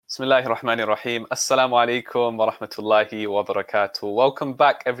Bismillahir Rahmanir Rahim. Assalamu alaikum wa rahmatullahi wa barakatuh. Welcome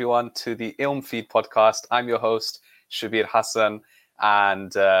back, everyone, to the Ilm Feed podcast. I'm your host, Shabir Hassan,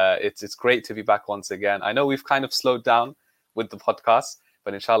 and it's great to be back once again. I know we've kind of slowed down with the podcast,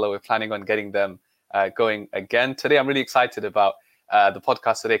 but inshallah, we're planning on getting them going again. Today, I'm really excited about the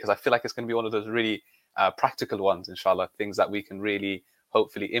podcast today because I feel like it's going to be one of those really practical ones, inshallah, things that we can really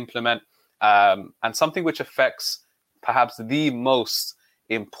hopefully implement, and something which affects perhaps the most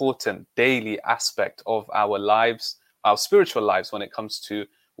important daily aspect of our lives, our spiritual lives, when it comes to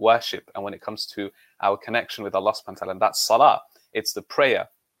worship and when it comes to our connection with Allah subhanahu wa ta'ala, and that's salah. It's the prayer.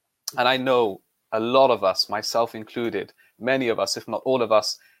 And I know a lot of us, myself included, many of us, if not all of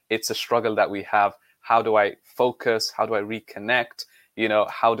us, it's a struggle that we have. How do I focus? How do I reconnect?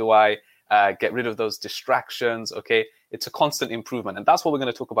 How do I get rid of those distractions? Okay, it's a constant improvement. And that's what we're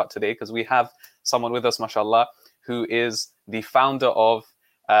going to talk about today, because we have someone with us, mashallah, who is the founder of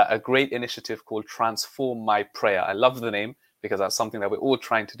a great initiative called Transform My Prayer. I love the name because that's something that we're all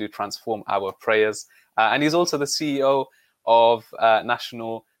trying to do, transform our prayers. And he's also the CEO of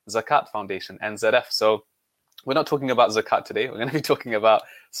National Zakat Foundation, NZF. So we're not talking about zakat today. We're going to be talking about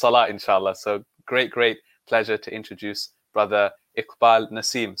salah, inshallah. So great pleasure to introduce Brother Iqbal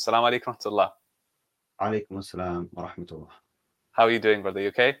Naseem. Salaam alaikum rahmatullah. Alaikum assalam wa rahmatullah. How are you doing, brother? You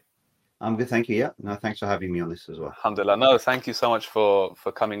okay? I'm good, thank you. Yeah, no, thanks for having me on this as well. Alhamdulillah. No, thank you so much for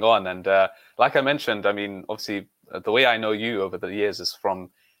coming on. And like I mentioned, I mean, obviously, the way I know you over the years is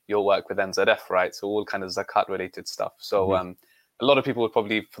from your work with NZF, right? So all kind of zakat related stuff. So a lot of people would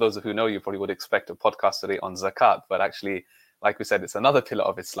probably, for those who know you, probably would expect a podcast today on zakat. But actually, like we said, it's another pillar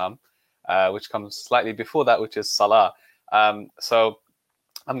of Islam, which comes slightly before that, which is salah. So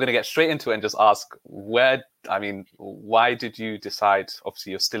I'm going to get straight into it and just ask why did you decide, obviously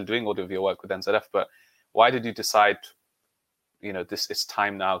you're still doing all of your work with NZF, but why did you decide, it's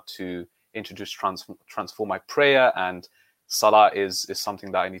time now to introduce Transform My Prayer, and salah is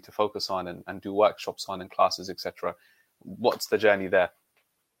something that I need to focus on and do workshops on and classes, etc. What's the journey there?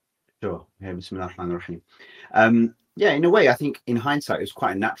 Sure. Yeah, Bismillah ar-Rahman ar-Rahim. Yeah, in a way, I think in hindsight, it was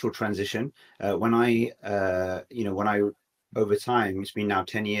quite a natural transition. When I over time, it's been now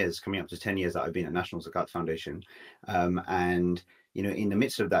 10 years, coming up to 10 years that I've been at National Zakat Foundation. And, in the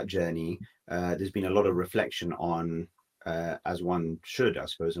midst of that journey, there's been a lot of reflection on, as one should, I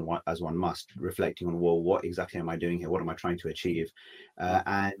suppose, and as one must, reflecting on, well, what exactly am I doing here? What am I trying to achieve?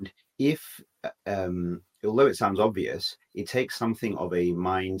 And although it sounds obvious, it takes something of a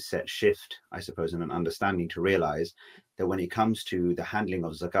mindset shift, I suppose, and an understanding to realize that when it comes to the handling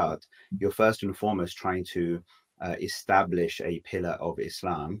of zakat, you're first and foremost trying to establish a pillar of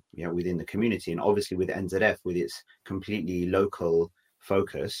Islam, within the community, and obviously with NZF, with its completely local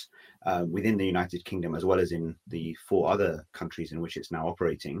focus within the United Kingdom, as well as in the 4 other countries in which it's now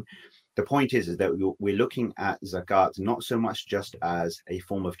operating. The point is that we're looking at zakat not so much just as a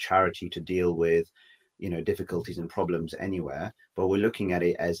form of charity to deal with, difficulties and problems anywhere, but we're looking at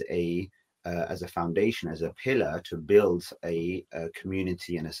it as a foundation, as a pillar to build a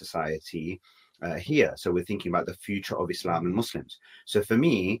community and a society here. So we're thinking about the future of Islam and Muslims. So for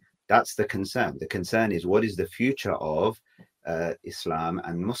me, that's the concern. The concern is, what is the future of Islam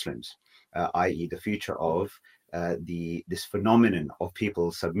and Muslims, i.e. the future of this phenomenon of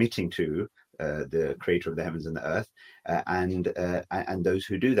people submitting to the creator of the heavens and the earth, and those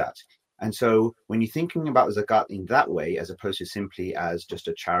who do that. And so when you're thinking about zakat in that way, as opposed to simply as just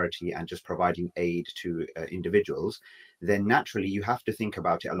a charity and just providing aid to individuals, then naturally you have to think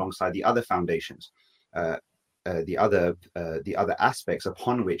about it alongside the other foundations, the other aspects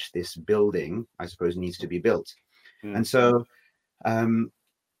upon which this building, I suppose, needs to be built. And so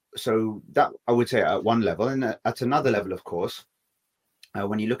that, I would say, at one level. And at another level, of course,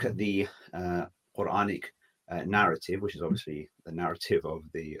 when you look at the Quranic narrative, which is obviously the narrative of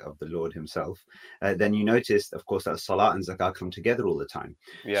the Lord himself, then you notice, of course, that salah and zakah come together all the time.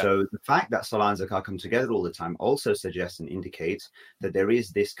 So the fact that salah and zakah come together all the time also suggests and indicates that there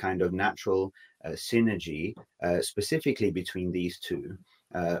is this kind of natural synergy, specifically between these 2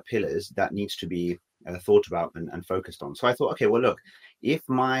 pillars, that needs to be thought about and focused on. So I thought, okay, well, look, if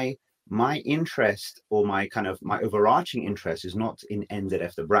my interest, or my overarching interest, is not in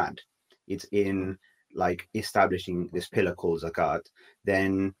NZF the brand, it's in establishing this pillar called zakat,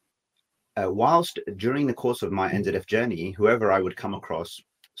 then whilst during the course of my NZF journey, whoever I would come across,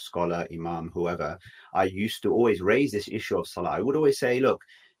 scholar, imam, whoever, I used to always raise this issue of salah. I would always say, look,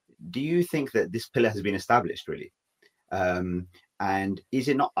 do you think that this pillar has been established really? And is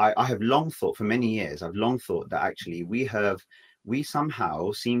it not? I have long thought, for many years, I've long thought that actually we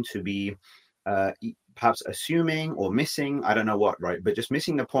somehow seem to be perhaps assuming or missing, I don't know what, right? But just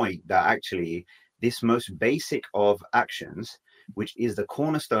missing the point that actually this most basic of actions, which is the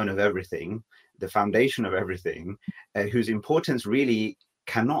cornerstone of everything, the foundation of everything, whose importance really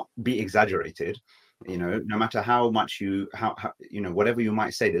cannot be exaggerated. No matter how much how whatever you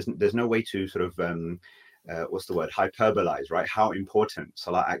might say, there's no way to sort of what's the word, hyperbolize, right, how important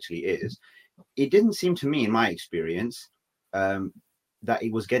salah actually is. It didn't seem to me, in my experience, that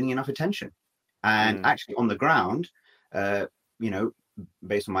it was getting enough attention. And actually on the ground,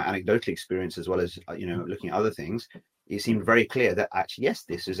 based on my anecdotal experience as well as looking at other things, it seemed very clear that actually, yes,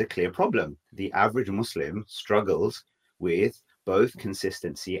 this is a clear problem. The average Muslim struggles with both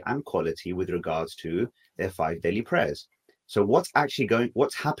consistency and quality with regards to their 5 daily prayers. So what's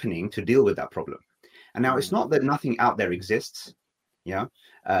happening to deal with that problem? And now it's not that nothing out there exists,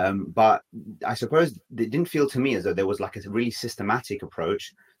 but I suppose it didn't feel to me as though there was like a really systematic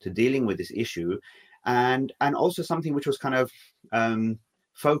approach to dealing with this issue, and also something which was kind of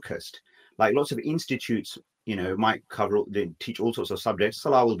focused. Like lots of institutes, might teach all sorts of subjects.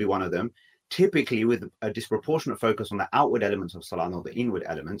 Salah will be one of them, typically with a disproportionate focus on the outward elements of Salah, not the inward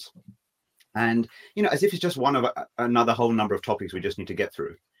elements. And, as if it's just one of another whole number of topics we just need to get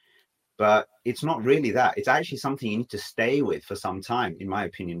through. But it's not really that. It's actually something you need to stay with for some time, in my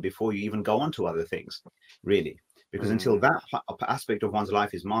opinion, before you even go on to other things, really. Because until that aspect of one's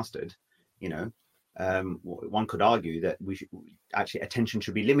life is mastered, one could argue that actually attention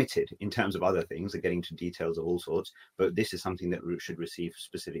should be limited in terms of other things and getting into details of all sorts. But this is something that should receive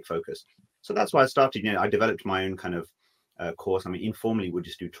specific focus. So that's why I started, I developed my own kind of course. I mean, informally, we'd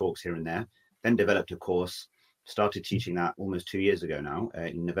just do talks here and there, then developed a course. Started teaching that almost 2 years ago now,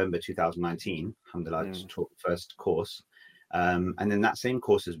 in November 2019. Alhamdulillah, taught the first course. And then that same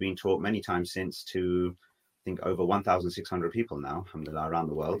course has been taught many times since to, I think, over 1,600 people now, alhamdulillah, around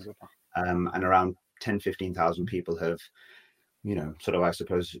the world. And around 10,000-15,000 people have, sort of, I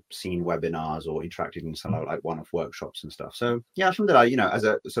suppose, seen webinars or interacted in some like one-off workshops and stuff. So yeah, alhamdulillah, as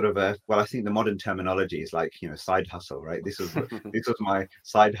a sort of I think the modern terminology is like, side hustle, right? This was my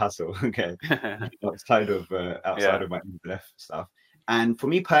side hustle, okay, outside of my left stuff. And for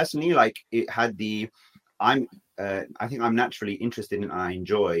me personally, like it had I think I'm naturally interested in, and I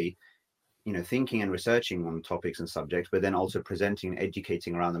enjoy, thinking and researching on topics and subjects, but then also presenting and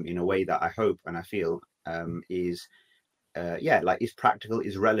educating around them in a way that I hope and I feel is practical,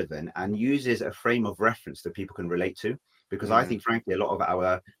 is relevant, and uses a frame of reference that people can relate to. Because I think, frankly, a lot of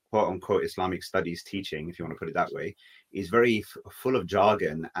our quote-unquote Islamic studies teaching, if you want to put it that way, is very full of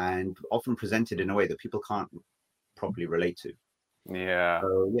jargon and often presented in a way that people can't properly relate to. Yeah.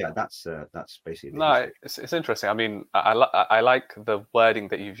 So yeah, that's basically. No, it's interesting. I mean, I like the wording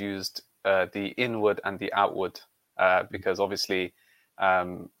that you've used, the inward and the outward, because obviously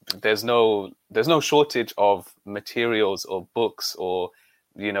there's no shortage of materials or books or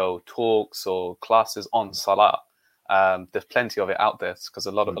talks or classes on Salah. There's plenty of it out there, because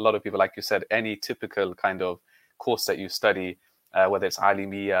a lot of people, like you said, any typical kind of course that you study, whether it's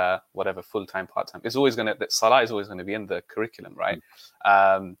Alimiya, whatever, full-time, part-time, Salah is always going to be in the curriculum, right?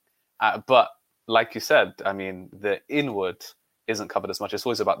 But like you said, I mean, the inward isn't covered as much. It's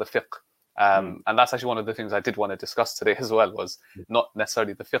always about the fiqh. And that's actually one of the things I did want to discuss today as well, was not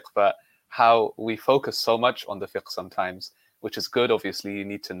necessarily the fiqh, but how we focus so much on the fiqh sometimes, which is good. Obviously, you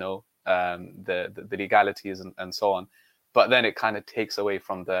need to know the legalities and so on. But then it kind of takes away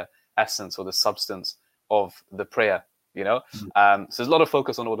from the essence or the substance of the prayer, So there's a lot of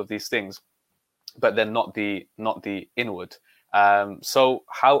focus on all of these things, but then not the inward. So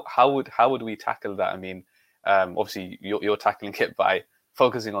how would we tackle that? I mean, obviously you're tackling it by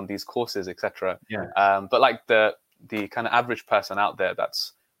focusing on these courses, etc. But like the kind of average person out there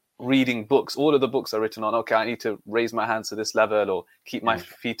that's reading books, all of the books are written on, okay, I need to raise my hands to this level or keep my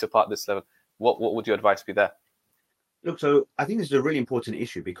feet apart this level. What would your advice be there? Look, so I think this is a really important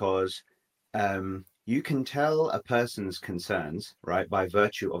issue, because you can tell a person's concerns, right, by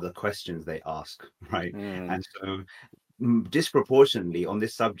virtue of the questions they ask, right? And so disproportionately on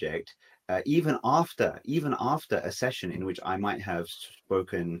this subject, even after a session in which I might have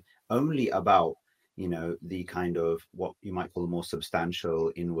spoken only about, the kind of what you might call the more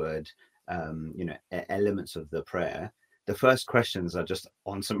substantial inward, elements of the prayer, the first questions are just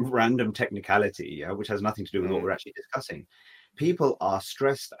on some random technicality, which has nothing to do with what we're actually discussing. People are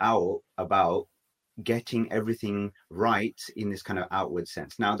stressed out about getting everything right in this kind of outward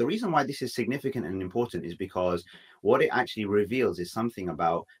sense. Now, the reason why this is significant and important is because what it actually reveals is something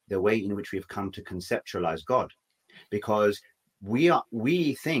about the way in which we've come to conceptualize God. Because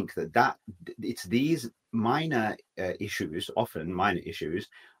we think that it's these minor issues, often minor issues,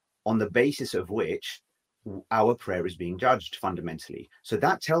 on the basis of which our prayer is being judged fundamentally. So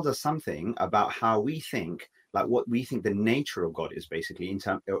that tells us something about how we think, like what we think the nature of God is, basically in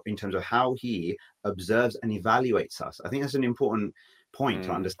terms of how he observes and evaluates us. I think that's an important point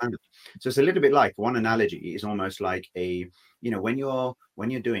to understand. So it's a little bit like, one analogy is almost like a, when you're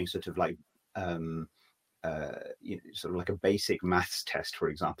doing sort of like sort of like a basic maths test, for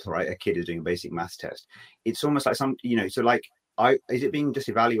example, right? A kid is doing a basic maths test. It's almost like so like, is it being just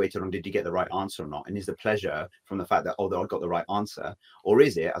evaluated on did you get the right answer or not? And is the pleasure from the fact that, I got the right answer? Or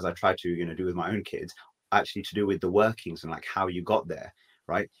is it, as I try to, do with my own kids, actually to do with the workings and like how you got there,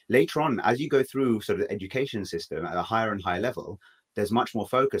 right? Later on, as you go through sort of the education system at a higher and higher level, there's much more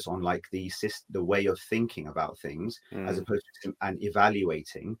focus on like the way of thinking about things, as opposed to and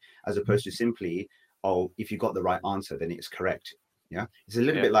evaluating, as opposed to simply, if you got the right answer, then it's correct. Yeah, it's a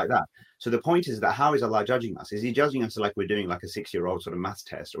little bit like that. So the point is that, how is Allah judging us? Is he judging us like we're doing like a 6-year-old sort of maths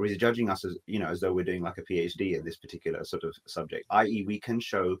test, or is he judging us as, as though we're doing like a PhD in this particular sort of subject? I.e., we can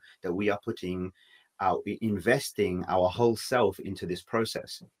show that we are investing our whole self into this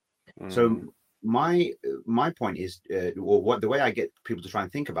process. So my point is, the way I get people to try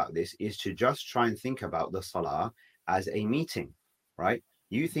and think about this is to just try and think about the salah as a meeting, right?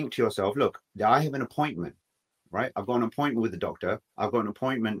 You think to yourself, look, I have an appointment, right? I've got an appointment with the doctor. I've got an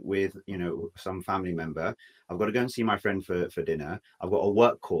appointment with, some family member. I've got to go and see my friend for dinner. I've got a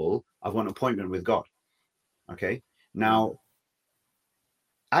work call. I've got an appointment with God. Okay. Now,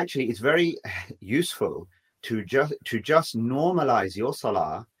 actually, it's very useful to just normalize your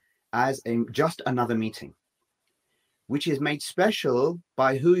salah as just another meeting, which is made special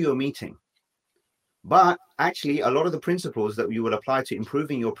by who you're meeting. But actually, a lot of the principles that you will apply to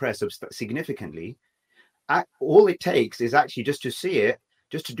improving your prayer significantly, all it takes is actually just to see it,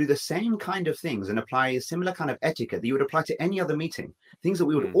 just to do the same kind of things and apply a similar kind of etiquette that you would apply to any other meeting, things that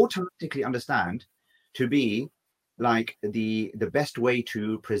we would automatically understand to be like the best way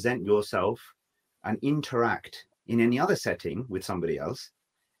to present yourself and interact in any other setting with somebody else.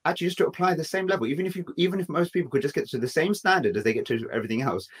 Actually, just to apply the same level, even if most people could just get to the same standard as they get to everything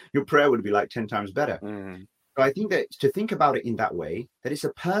else, your prayer would be like 10 times better. So I think that to think about it in that way, that it's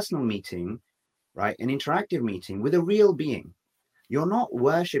a personal meeting, right? An interactive meeting with a real being. You're not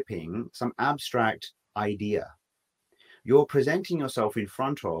worshipping some abstract idea. You're presenting yourself in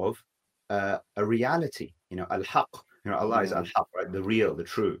front of a reality, al-haq, Allah is al-haq, right? The real, the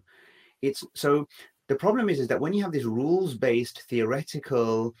true. It's so the problem is that when you have this rules-based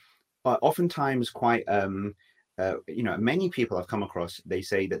theoretical, oftentimes quite, many people I've come across, they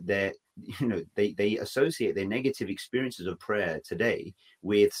say that they associate their negative experiences of prayer today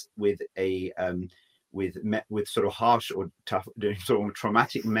with sort of harsh or tough, sort of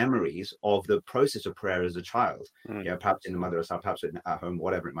traumatic memories of the process of prayer as a child. Perhaps in the madrasa, perhaps at home,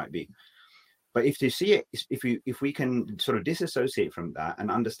 whatever it might be. But if you see it, if we can sort of disassociate from that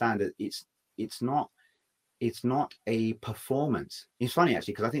and understand that it's not a performance. It's funny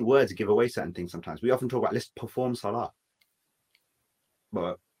actually, because I think words give away certain things sometimes. We often talk about, let's perform salah,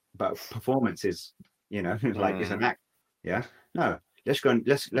 but performance is, like it's an act. Yeah, no, let's go and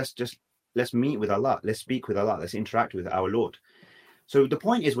let's meet with Allah. Let's speak with Allah. Let's interact with our Lord. So the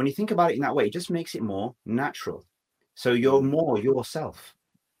point is, when you think about it in that way, it just makes it more natural. So you're more yourself.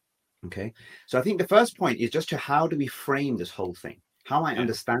 Okay. So I think the first point is just to, how do we frame this whole thing? How am I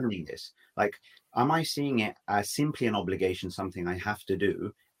understanding this? Like, am I seeing it as simply an obligation, something I have to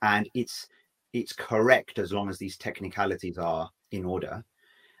do, and it's correct as long as these technicalities are in order?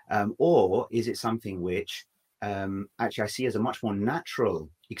 Or is it something which actually I see as a much more natural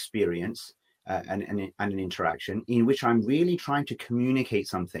experience and an interaction in which I'm really trying to communicate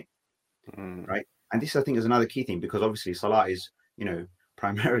something, right? And this, I think, is another key thing, because obviously Salah is,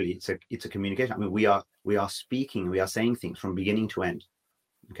 primarily it's a communication. I mean, we are speaking, we are saying things from beginning to end.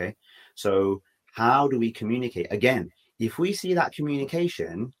 Okay, so how do we communicate? Again, if we see that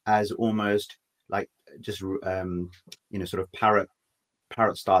communication as almost like just sort of parrot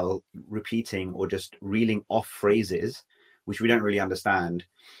style repeating, or just reeling off phrases which we don't really understand,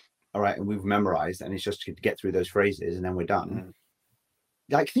 all right, and we've memorized, and it's just to get through those phrases and then we're done.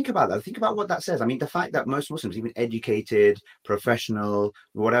 Like, think about that. Think about what that says. I mean, the fact that most Muslims, even educated, professional,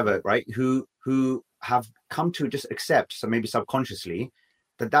 whatever, right, who have come to just accept, so maybe subconsciously,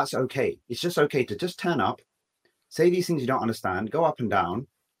 that that's okay. It's just okay to just turn up, say these things you don't understand, go up and down,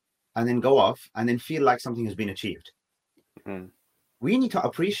 and then go off, and then feel like something has been achieved. We need to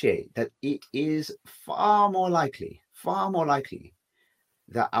appreciate that it is far more likely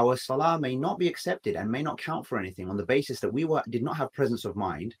that our salah may not be accepted and may not count for anything on the basis that we did not have presence of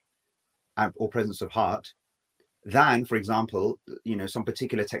mind or presence of heart than, for example, some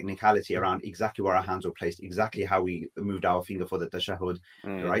particular technicality around exactly where our hands were placed, exactly how we moved our finger for the tashahhud,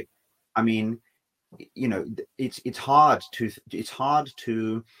 right? I mean, it's hard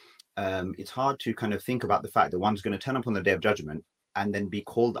to kind of think about the fact that one's going to turn up on the Day of Judgment and then be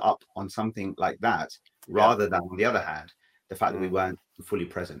called up on something like that, rather than, on the other hand, the fact that we weren't fully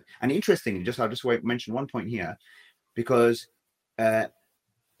present. And interestingly, I'll just mention one point here, because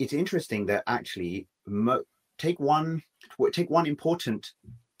it's interesting that actually take one important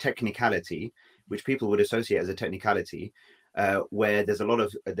technicality, which people would associate as a technicality, where there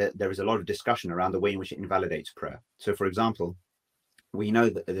is a lot of discussion around the way in which it invalidates prayer. So, for example, we know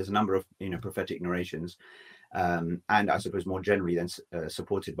that there's a number of prophetic narrations, and I suppose more generally then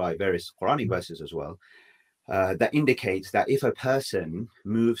supported by various Quranic verses as well, that indicates that if a person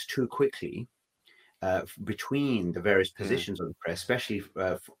moves too quickly between the various positions of the prayer, especially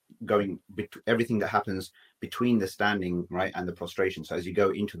everything that happens between the standing, right, and the prostration. So as you go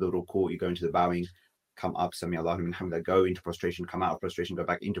into the ruku, you go into the bowing, come up, Sami Allahu liman hamida, go into prostration, come out of prostration, go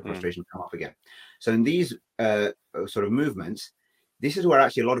back into prostration, come up again. So in these sort of movements, this is where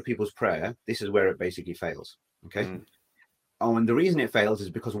actually a lot of people's prayer, this is where it basically fails. Okay. And the reason it fails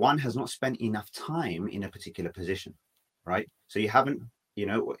is because one has not spent enough time in a particular position, right? So you haven't,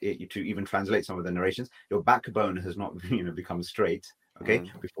 to even translate some of the narrations, your backbone has not, become straight,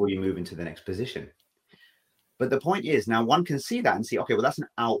 okay, before you move into the next position. But the point is, now one can see that and see, okay, well, that's an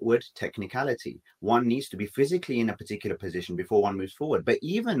outward technicality. One needs to be physically in a particular position before one moves forward. But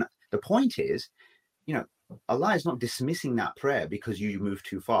even the point is, Allah is not dismissing that prayer because you move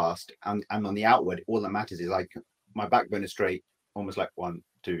too fast. And on the outward, all that matters is like, my backbone is straight, almost like 1,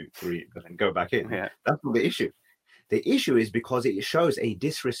 2, 3, and then go back in. Yeah. That's not the issue. The issue is because it shows a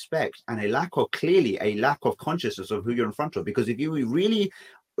disrespect and a lack of consciousness of who you're in front of. Because if you really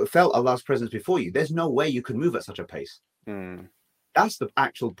felt Allah's presence before you, there's no way you could move at such a pace. That's the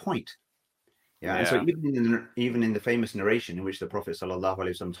actual point. Yeah. And so even in the famous narration in which the Prophet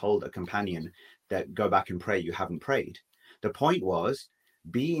ﷺ told a companion that go back and pray, you haven't prayed. The point was,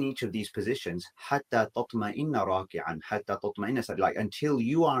 be in each of these positions حتى تطمئن راكعا حتى تطمئن, like until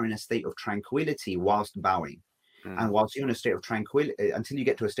you are in a state of tranquility whilst bowing, and whilst you're in a state of tranquility, until you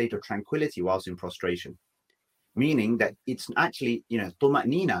get to a state of tranquility whilst in prostration. Meaning that it's actually,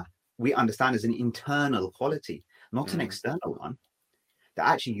 طمأنينة we understand as an internal quality, not an external one. That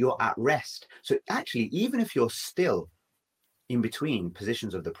actually you're at rest. So actually, even if you're still in between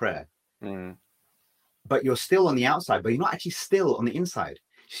positions of the prayer, but you're still on the outside, but you're not actually still on the inside.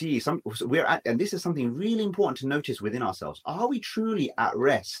 See, and this is something really important to notice within ourselves. Are we truly at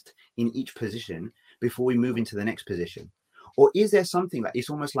rest in each position before we move into the next position? Or is there something that it's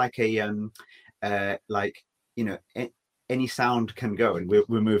almost like any sound can go and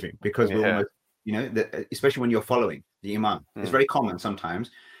we're moving because we're almost, especially when you're following the imam. It's very common sometimes,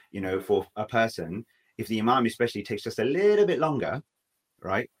 for a person, if the imam especially takes just a little bit longer,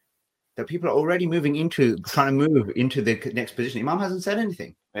 right, that people are already trying to move into the next position. Imam hasn't said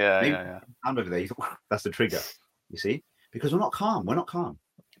anything. Sound over there. That's the trigger, you see, because we're not calm. We're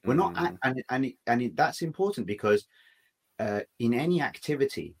not, and that's important because in any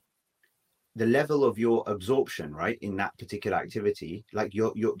activity, the level of your absorption, right, in that particular activity, like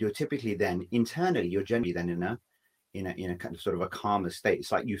you're typically then internally, you're generally then in a kind of sort of a calmer state.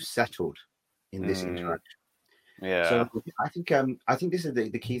 It's like you've settled in this interaction. Yeah. So I think this is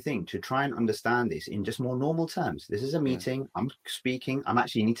the key thing, to try and understand this in just more normal terms. This is a meeting. I'm speaking. I'm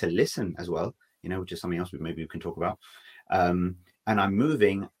actually need to listen as well, which is something else maybe we can talk about. And I'm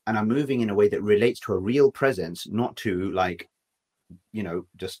moving in a way that relates to a real presence, not to like,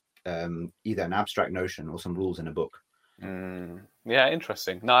 just either an abstract notion or some rules in a book. Yeah,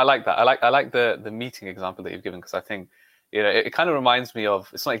 interesting. No, I like that. I like the meeting example that you've given, because I think it kind of reminds me of,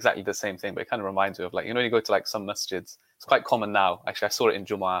 it's not exactly the same thing, but it kind of reminds me of, like, when you go to like some masjids, it's quite common now. Actually, I saw it in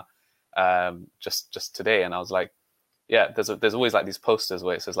Jumu'ah just today, and I was like, yeah, there's always like these posters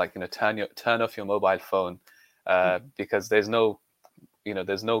where it says like, turn off your mobile phone, because there's no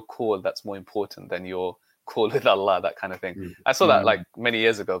call that's more important than your call with Allah, that kind of thing. I saw that like many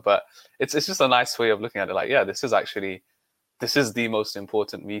years ago, but it's just a nice way of looking at it. Like, yeah, this is the most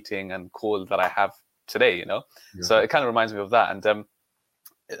important meeting and call that I have today, So it kind of reminds me of that. And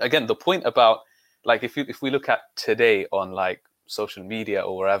again, the point about, like, if we look at today on like social media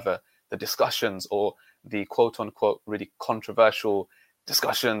or wherever, the discussions or the quote unquote really controversial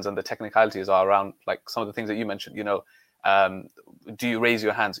discussions and the technicalities are around like some of the things that you mentioned, do you raise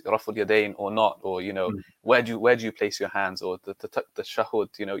your hands, raful yadayn, or not, or where do you place your hands, or the shahud,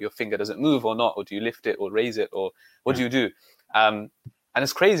 your finger, does it move or not, or do you lift it or raise it, or what do you do? And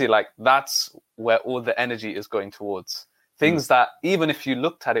it's crazy, like that's where all the energy is going towards. Things that, even if you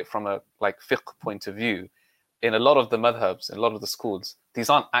looked at it from a like fiqh point of view, in a lot of the madhabs, in a lot of the schools, these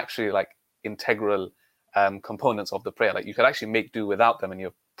aren't actually like integral components of the prayer. Like you could actually make do without them and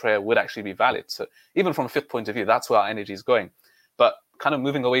your prayer would actually be valid. So even from a fiqh point of view, that's where our energy is going. But kind of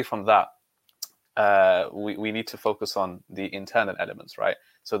moving away from that, we need to focus on the internal elements, right?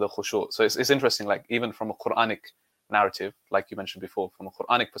 So the khushu'. So it's interesting, like even from a Quranic narrative, like you mentioned before, from a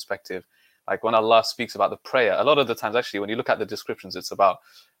Quranic perspective, like when Allah speaks about the prayer, a lot of the times actually when you look at the descriptions, it's about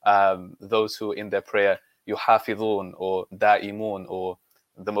those who in their prayer, yuhafidhun or da'imun, or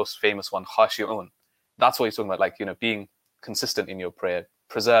the most famous one, khashi'un. That's what he's talking about, like, you know, being consistent in your prayer,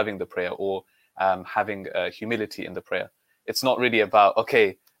 preserving the prayer, or having humility in the prayer. It's not really about,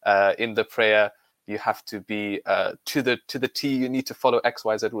 okay, in the prayer, you have to be to the T, you need to follow X,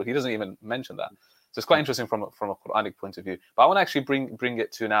 Y, Z rule. He doesn't even mention that. So it's quite interesting from a Quranic point of view. But I want to actually bring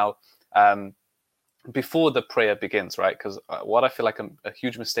it to now, before the prayer begins, right? Because what I feel like a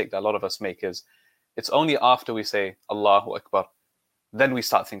huge mistake that a lot of us make is it's only after we say Allahu Akbar, then we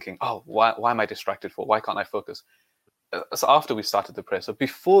start thinking, oh, why am I distracted for? Why can't I focus? So after we started the prayer. So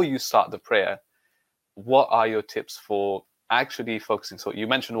before you start the prayer, what are your tips for actually focusing? So you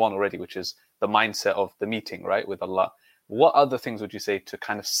mentioned one already, which is the mindset of the meeting, right, with Allah. What other things would you say to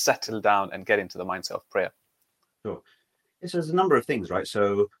kind of settle down and get into the mindset of prayer? Sure. So there's a number of things, right?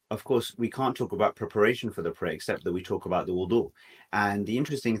 So, of course, we can't talk about preparation for the prayer except that we talk about the wudu. And the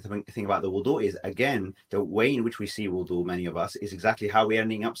interesting thing about the wudu is, again, the way in which we see wudu, many of us, is exactly how we're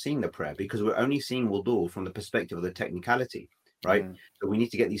ending up seeing the prayer, because we're only seeing wudu from the perspective of the technicality, right? So we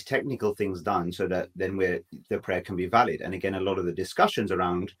need to get these technical things done so that then the prayer can be valid. And again, a lot of the discussions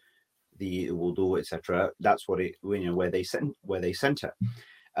around the wudu, etc., that's what where they center.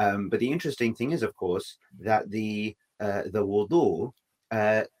 But the interesting thing is, of course, that the wudu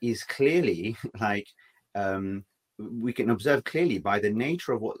is clearly like we can observe clearly by the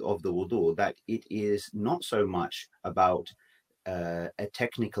nature of the wudu that it is not so much about a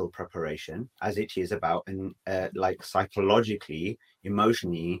technical preparation as it is about like psychologically,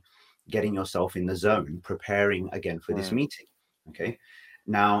 emotionally getting yourself in the zone, preparing again for this meeting. Okay.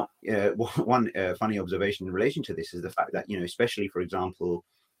 Now, one funny observation in relation to this is the fact that, especially, for example,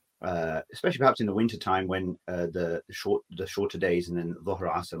 especially perhaps in the winter time when the shorter days and then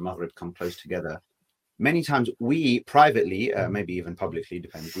Dhuhr, Asr, Maghrib come close together, many times we privately, maybe even publicly,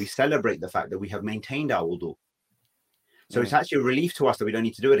 depends, we celebrate the fact that we have maintained our wudu. So it's actually a relief to us that we don't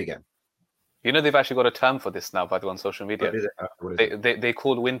need to do it again. You know, they've actually got a term for this now, by the way, on social media. What is it? They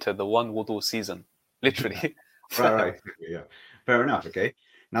call winter the one wudu season, literally. Right. Yeah. Fair enough. Okay.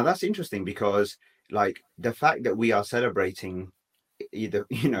 Now that's interesting because, like, the fact that we are celebrating either,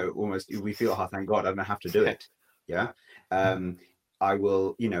 almost we feel, oh, thank God I don't have to do it. Yeah. I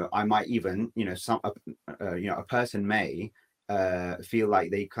will, I might even, a person may feel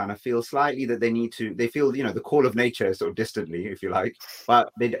like they kind of feel slightly that they feel, the call of nature sort of distantly, if you like,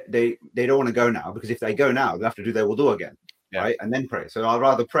 but they don't want to go now, because if they go now, they'll have to do their wudu again. Yeah. Right. And then pray. So I'll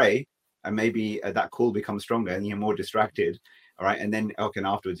rather pray, and maybe that call becomes stronger and you're more distracted. All right. And then, okay, and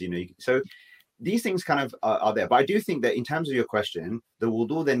afterwards, so these things kind of are there. But I do think that in terms of your question, the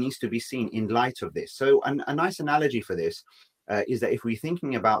wudu then needs to be seen in light of this. So a nice analogy for this is that if we're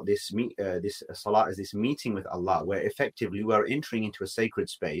thinking about this salah as this meeting with Allah, where effectively we are entering into a sacred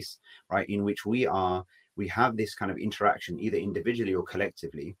space, right, in which we have this kind of interaction, either individually or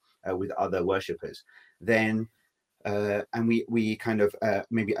collectively, with other worshippers, then and we kind of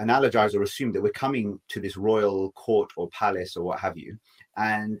maybe analogize or assume that we're coming to this royal court or palace or what have you,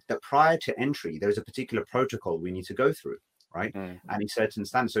 and that prior to entry there is a particular protocol we need to go through, right? And in certain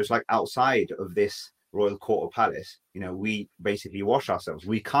standards. So it's like outside of this royal court or palace, we basically wash ourselves.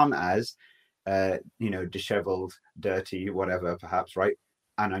 We come as disheveled, dirty, whatever, perhaps, right?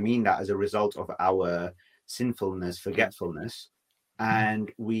 And I mean that as a result of our sinfulness, forgetfulness.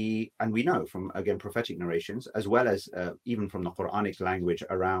 And we know from, again, prophetic narrations, as well as even from the Quranic language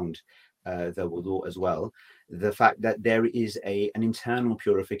around the wudu as well, the fact that there is an internal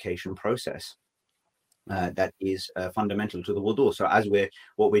purification process that is fundamental to the wudu. So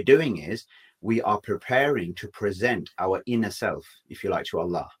what we're doing is we are preparing to present our inner self, if you like, to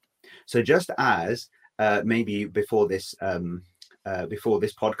Allah. So just as maybe before this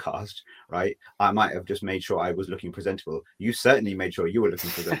podcast, right, I might have just made sure I was looking presentable. You certainly made sure you were looking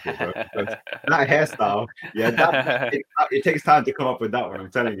presentable, bro. That hairstyle, it takes time to come up with that one,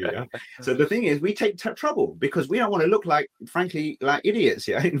 I'm telling you. Yeah? So the thing is, we take trouble because we don't want to look frankly, like idiots,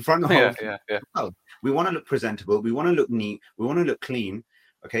 in front of. We want to look presentable. We want to look neat. We want to look clean.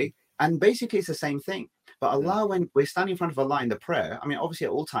 Okay. And basically it's the same thing. But Allah, when we're standing in front of Allah in the prayer, I mean, obviously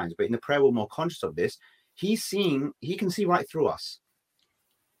at all times, but in the prayer we're more conscious of this. He can see right through us.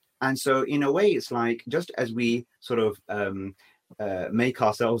 And so in a way, it's like, just as we sort of make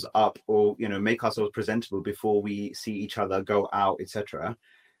ourselves up, or, you know, make ourselves presentable before we see each other go out, etc.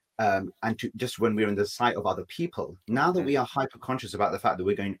 And just when we're in the sight of other people, now that we are hyper conscious about the fact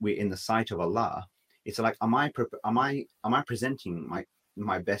that we're in the sight of Allah, it's like, am I presenting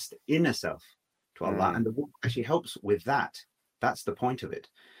my best inner self to Allah? And the wudu actually helps with that. That's the point of it.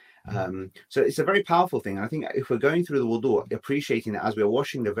 So it's a very powerful thing. And I think if we're going through the wudu, appreciating that as we're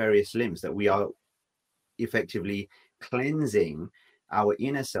washing the various limbs, that we are effectively cleansing our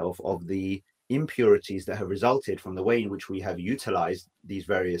inner self of the impurities that have resulted from the way in which we have utilized these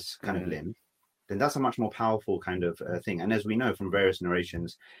various kind of limbs, then that's a much more powerful kind of thing. And as we know from various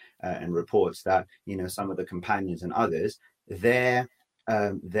narrations and reports, that, you know, some of the companions and others, their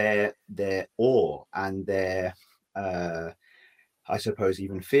awe and their I suppose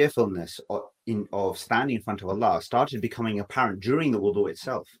even fearfulness of standing in front of Allah started becoming apparent during the wudu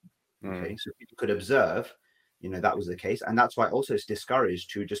itself. Okay, so people could observe, you know, that was the case. And that's why also it's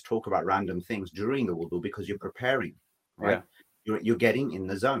discouraged to just talk about random things during the wudu, because you're preparing, right? You're getting in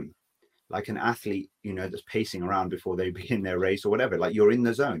the zone, like an athlete, you know, that's pacing around before they begin their race or whatever. Like, you're in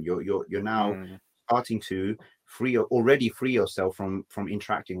the zone. You're now starting to already free yourself from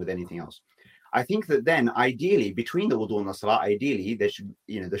interacting with anything else. I think that then ideally between the wudu and the salah, ideally there should,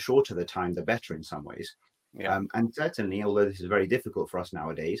 you know, the shorter the time, the better in some ways. And certainly, although this is very difficult for us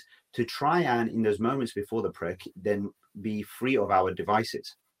nowadays, to try and in those moments before the prayer, then be free of our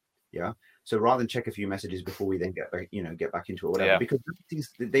devices. Yeah. So rather than check a few messages before we then get back into it, or whatever, because things,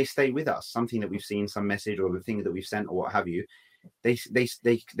 they stay with us. Something that we've seen, some message or the thing that we've sent or what have you, they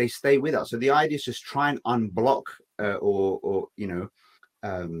stay with us. So the idea is just try and unblock or you know,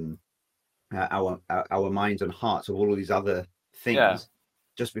 our minds and hearts of all of these other things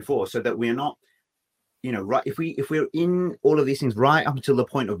just before, so that we're not, you know, right, if we're in all of these things right up until the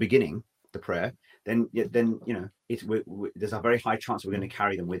point of beginning the prayer, then you know, there's a very high chance we're going to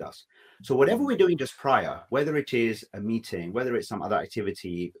carry them with us. So whatever we're doing just prior, whether it is a meeting, whether it's some other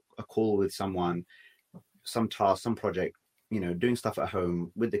activity, a call with someone, some task, some project, you know, doing stuff at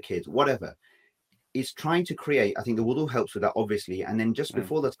home with the kids, whatever, is trying to create, I think the wudu helps with that, obviously. And then just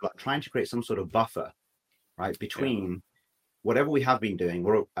before that, trying to create some sort of buffer, right, between whatever we have been doing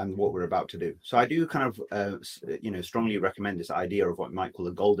and what we're about to do. So I do kind of, you know, strongly recommend this idea of what you might call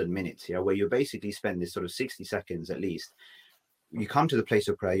the golden minutes, where you basically spend this sort of 60 seconds at least. You come to the place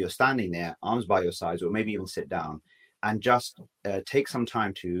of prayer, you're standing there, arms by your sides, or maybe even sit down, and just take some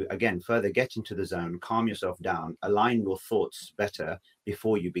time to, again, further get into the zone, calm yourself down, align your thoughts better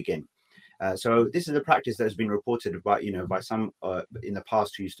before you begin. So this is a practice that has been reported by, you know, by some in the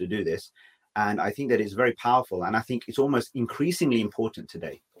past who used to do this. And I think that it's very powerful. And I think it's almost increasingly important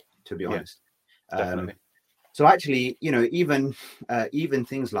today, to be honest. Definitely. So actually, you know, even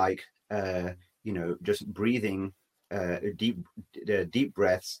things like, you know, just breathing deep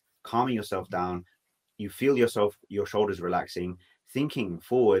breaths, calming yourself down, you feel your shoulders relaxing, thinking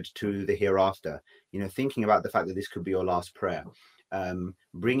forward to the hereafter, you know, thinking about the fact that this could be your last prayer.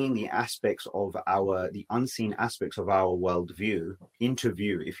 Bringing the aspects of the unseen aspects of our worldview into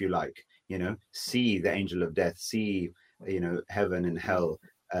view, if you like, you know, see the angel of death, see, you know, heaven and hell,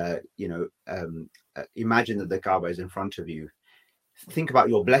 you know, imagine that the Kaaba is in front of you. Think about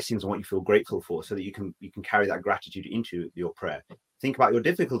your blessings and what you feel grateful for, so that you can carry that gratitude into your prayer. Think about your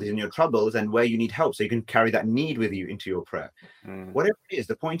difficulties and your troubles and where you need help, so you can carry that need with you into your prayer. Whatever it is,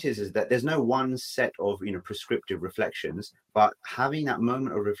 the point is that there's no one set of, you know, prescriptive reflections, but having that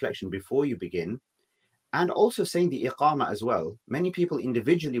moment of reflection before you begin, and also saying the iqamah as well. Many people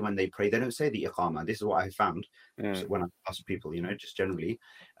individually, when they pray, they don't say the iqamah. This is what I found when I ask people, you know, just generally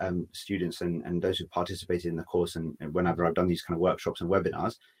students and those who participated in the course, and whenever I've done these kind of workshops and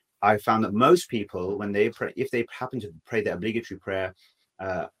webinars, I found that most people, when they pray, if they happen to pray the obligatory prayer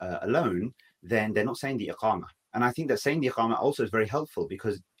alone, then they're not saying the iqamah. And I think that saying the iqamah also is very helpful,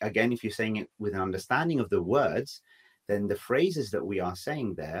 because again, if you're saying it with an understanding of the words, then the phrases that we are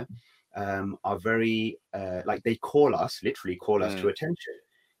saying there are very like they literally call us to attention.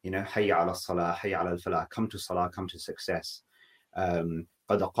 You know, hayya ala salah, hayya ala al-falah, come to salah, come to success. Qad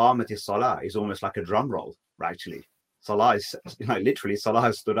aqamati salah is almost like a drum roll, actually. Salah is, you know, literally Salah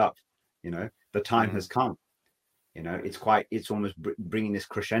has stood up, you know, the time has come, you know, it's almost bringing this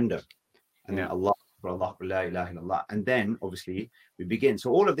crescendo, and then Allah, la ilaha illallah, and then obviously we begin. So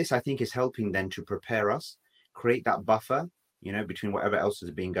all of this, I think, is helping then to prepare us, create that buffer, you know, between whatever else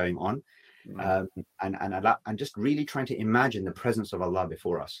has been going on, and just really trying to imagine the presence of Allah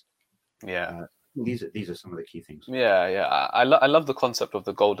before us. Yeah. These are some of the key things. Yeah. I love the concept of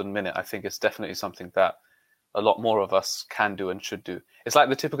the golden minute. I think it's definitely something that a lot more of us can do and should do. It's like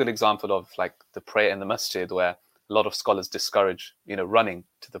the typical example of like the prayer in the masjid, where a lot of scholars discourage, running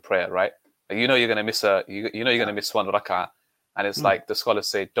to the prayer, right? Like, you're going to miss you're going to miss one rak'ah, and it's like the scholars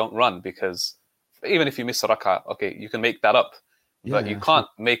say, don't run, because even if you miss a rak'ah, okay, you can make that up, but you can't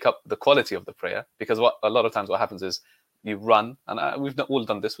make up the quality of the prayer, because a lot of times what happens is you run, and we've all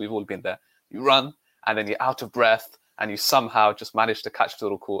done this, we've all been there. You run, and then you're out of breath, and you somehow just manage to catch the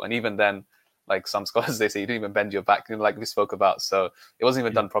ruku, and even then, like some scholars, they say you didn't even bend your back, like we spoke about. So it wasn't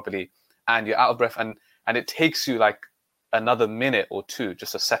even done properly, and you're out of breath, and it takes you like another minute or two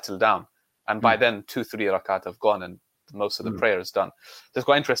just to settle down. And by then, 2-3 rakat have gone, and most of the prayer is done. So it's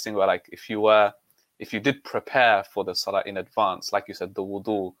quite interesting where, like, if you did prepare for the salah in advance, like you said, the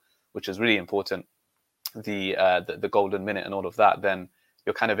wudu, which is really important, the golden minute and all of that, then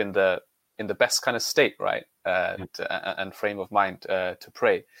you're kind of in the best kind of state, right? And frame of mind to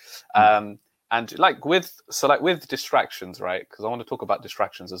pray. And like with distractions, right? Because I want to talk about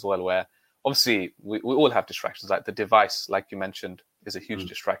distractions as well, where obviously we all have distractions. Like the device, like you mentioned, is a huge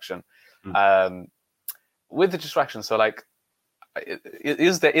distraction. With the distraction, so like,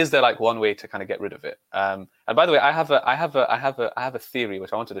 is there like one way to kind of get rid of it? And by the way, I have a theory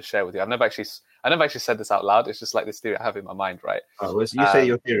which I wanted to share with you. I've never actually said this out loud. It's just like this theory I have in my mind, right? Oh, well, you say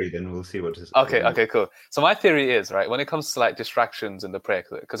your theory, then we'll see what it is. Okay, cool. So my theory is, right, when it comes to like distractions in the prayer,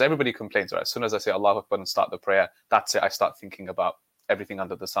 because everybody complains, right? As soon as I say Allahu Akbar and start the prayer, that's it. I start thinking about everything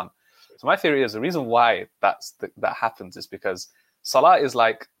under the sun. So my theory is the reason why that happens is because salah is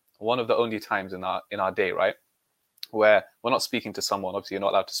like one of the only times in our day, right, where we're not speaking to someone. Obviously, you're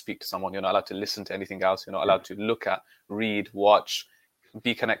not allowed to speak to someone. You're not allowed to listen to anything else. You're not allowed to look at, read, watch,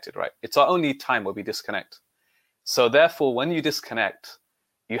 be connected, right? It's our only time where we disconnect. So therefore, when you disconnect,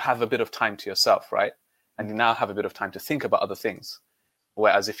 you have a bit of time to yourself, right? And you now have a bit of time to think about other things.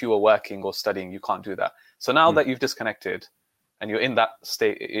 Whereas if you were working or studying, you can't do that. So now that you've disconnected and you're in that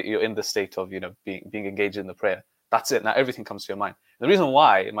state, you're in the state of, being engaged in the prayer, that's it. Now everything comes to your mind. The reason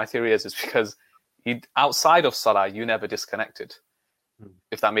why, my theory is because outside of salah, you never disconnected,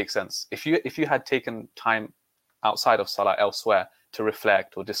 if that makes sense. If you had taken time outside of salah elsewhere to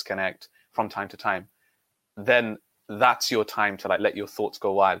reflect or disconnect from time to time, then that's your time to like let your thoughts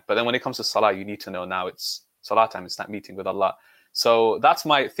go wild. But then when it comes to salah, you need to know now it's salah time. It's that meeting with Allah. So that's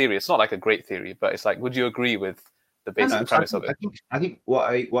my theory. It's not like a great theory, but it's like, would you agree with the basic premise of it? I think what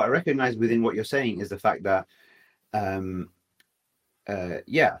I recognize within what you're saying is the fact that,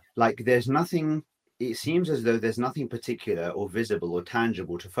 like there's nothing. It seems as though there's nothing particular or visible or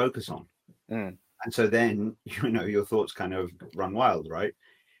tangible to focus on. And so then, your thoughts kind of run wild, right?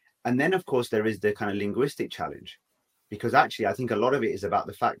 And then, of course, there is the kind of linguistic challenge, because actually, I think a lot of it is about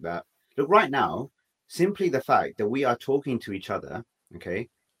the fact that, look, right now, simply the fact that we are talking to each other, okay,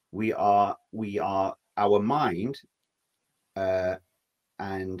 we are our mind and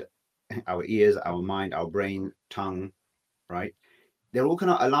our ears, our mind, our brain, tongue, right? They're all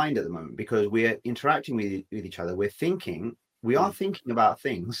kind of aligned at the moment because we're interacting with each other. We are thinking about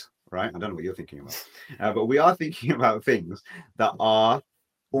things, right? I don't know what you're thinking about, but we are thinking about things that are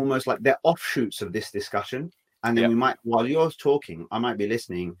almost like they're offshoots of this discussion. And then we might, while you're talking, I might be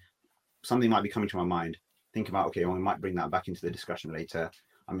listening, something might be coming to my mind, think about, okay, well, we might bring that back into the discussion later.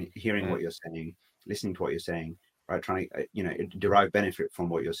 I mean, hearing what you're saying, listening to what you're saying, right? Trying to, derive benefit from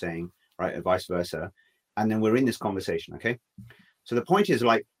what you're saying, right? And vice versa. And then we're in this conversation, okay? So the point is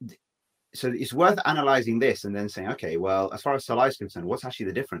so it's worth analyzing this and then saying, okay, well, as far as salah is concerned, what's actually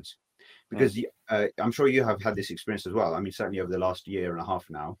the difference? Because I'm sure you have had this experience as well. I mean, certainly over the last year and a half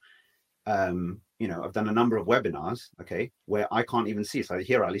now, I've done a number of webinars, okay, where I can't even see. So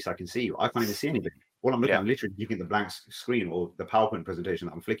here, at least I can see you. I can't even see anything. All I'm looking at, I'm literally looking at the blank screen or the PowerPoint presentation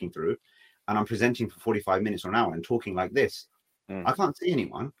that I'm flicking through, and I'm presenting for 45 minutes or an hour and talking like this. I can't see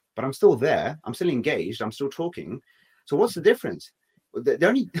anyone, but I'm still there. I'm still engaged. I'm still talking. So what's the difference?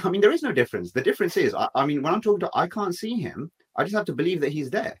 There is no difference. The difference is, I mean, when I'm talking to, I can't see him. I just have to believe that he's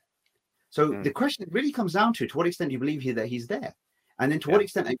there. So the question really comes down to what extent do you believe that he's there? And then to what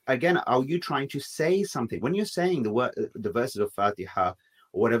extent, again, are you trying to say something? When you're saying the verses of Fatiha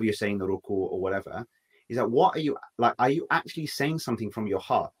or whatever you're saying, the ruku or whatever, is that what are you like? Are you actually saying something from your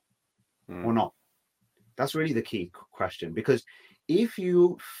heart or not? That's really the key question. Because if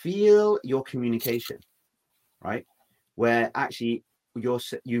you feel your communication, right, where actually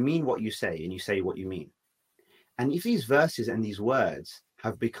you mean what you say and you say what you mean. And if these verses and these words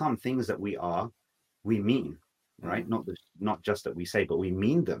have become things that we mean, right? Not just that we say, but we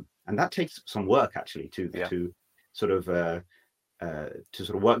mean them. And that takes some work actually to sort of to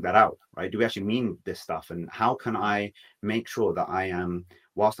sort of work that out, right? Do we actually mean this stuff? And how can I make sure that I am,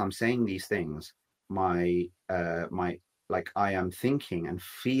 whilst I'm saying these things, my like I am thinking and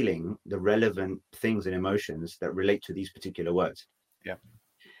feeling the relevant things and emotions that relate to these particular words. Yeah.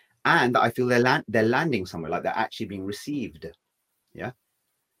 And I feel they're landing somewhere, like they're actually being received. Yeah.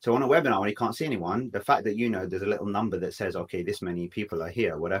 So on a webinar, when you can't see anyone, the fact that, you know, there's a little number that says, okay, this many people are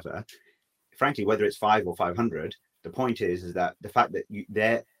here, whatever, frankly, whether it's 5 or 500, the point is that the fact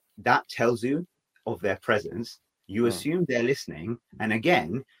that that tells you of their presence, you assume they're listening. And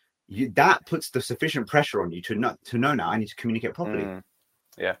again, that puts the sufficient pressure on you to know now I need to communicate properly.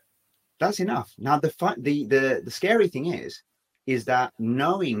 Yeah. That's enough. Now, the scary thing is that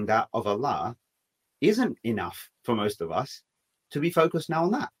knowing that of Allah isn't enough for most of us to be focused now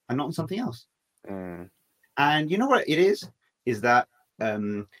on that and not on something else. And you know what it is that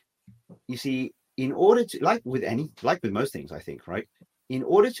you see, in order to, like with most things, I think, right, in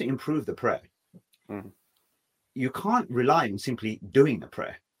order to improve the prayer, you can't rely on simply doing the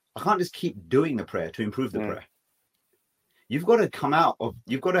prayer. I can't just keep doing the prayer to improve the prayer. You've got to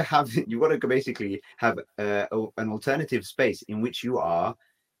basically have an alternative space in which you are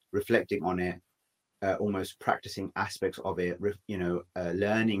reflecting on it, almost practicing aspects of it,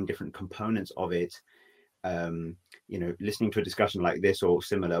 learning different components of it, listening to a discussion like this or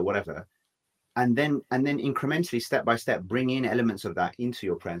similar, whatever, and then incrementally, step by step, bring in elements of that into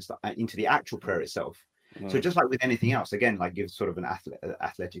your prayer, into the actual prayer itself. So just like with anything else, again, like give sort of an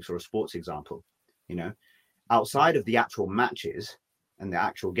athletics or a sports example, outside of the actual matches and the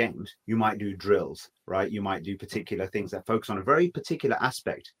actual games, you might do drills, right? You might do particular things that focus on a very particular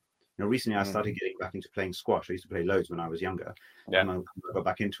aspect. Recently I started getting back into playing squash. I used to play loads when I was younger. And I got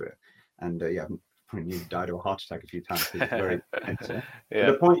back into it. And probably died of a heart attack a few times. It's very intense.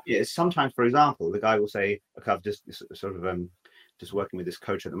 The point is, sometimes, for example, the guy will say, okay, I've just sort of just working with this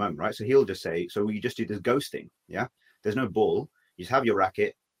coach at the moment, right? So he'll just say, so you just do this ghosting, yeah? There's no ball. You just have your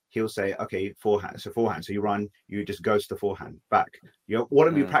racket. He'll say, okay, forehand. So forehand. So you just ghost the forehand back. What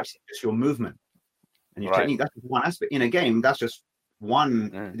are you practicing? Just your movement and your technique. That's one aspect. In a game, that's just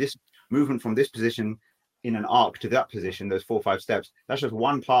one, this movement from this position in an arc to that position, those 4 or 5 steps. That's just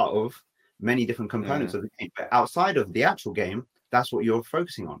one part of many different components of the game. But outside of the actual game, that's what you're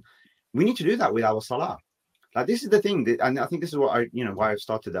focusing on. We need to do that with our salah. Like, this is the thing that, and I think this is what why I've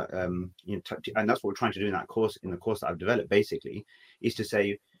started that, and that's what we're trying to do in the course that I've developed, basically, is to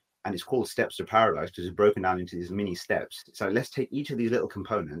say, and it's called Steps to Paradise because it's broken down into these mini steps. So let's take each of these little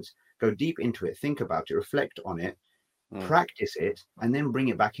components, go deep into it, think about it, reflect on it, practice it, and then bring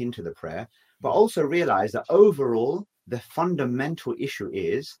it back into the prayer. But also realize that overall, the fundamental issue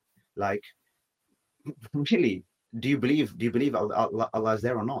is, like, really, do you believe Allah is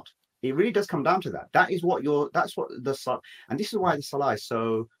there or not? It really does come down to that. That's what the, and this is why the salah is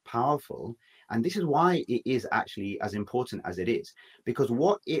so powerful. And this is why it is actually as important as it is, because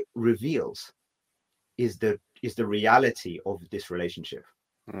what it reveals is the reality of this relationship.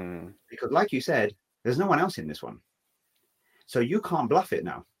 Because, like you said, there's no one else in this one. So you can't bluff it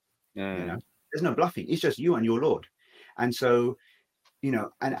now. There's no bluffing. It's just you and your Lord. And so,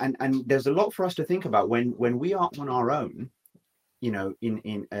 and there's a lot for us to think about when we are on our own,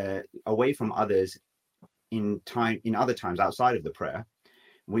 in away from others, in other times outside of the prayer,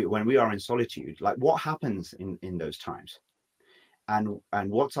 when we are in solitude, like, what happens in those times, and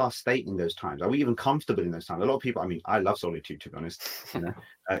what's our state in those times? Are we even comfortable in those times? A lot of people, I mean, I love solitude, to be honest.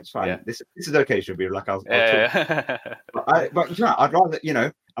 It's fine. This is okay, should be like I'll talk. But I'd rather,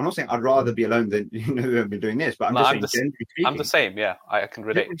 I'm not saying I'd rather be alone than be doing this, but I'm the same. Yeah, I can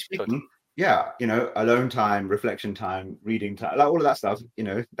relate. Totally. Yeah, alone time, reflection time, reading time, like all of that stuff.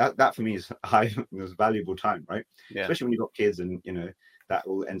 That for me is valuable time, right? Yeah. Especially when you've got kids, and that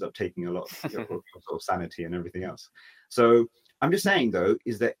all ends up taking a lot of, sort of sanity and everything else. So I'm just saying, though,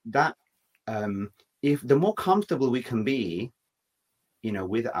 is that if the more comfortable we can be,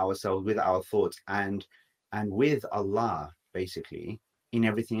 with ourselves, with our thoughts, and with Allah, basically, in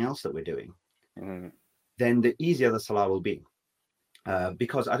everything else that we're doing, then the easier the salah will be.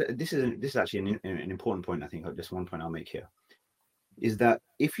 Because this is actually an important point. I think just one point I'll make here is that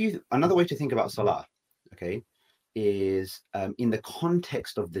another way to think about salah, okay, is in the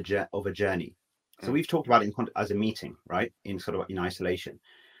context of a journey. So we've talked about it as a meeting, right, in sort of in isolation.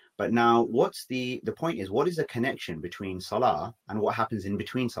 But now, what's the point is, what is the connection between salah and what happens in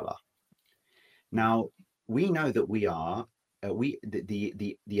between salah? Now, we know that we are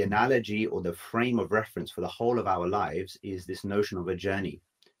the analogy or the frame of reference for the whole of our lives is this notion of a journey,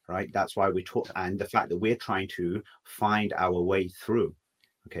 right? That's why we talk, and the fact that we're trying to find our way through,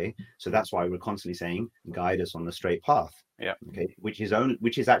 Okay, so that's why we're constantly saying, guide us on the straight path. Yeah. Okay, which is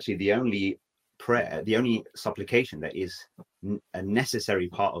actually the only prayer, the only supplication that is a necessary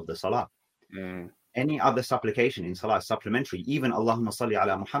part of the salah. Any other supplication in salah is supplementary. Even Allahumma salli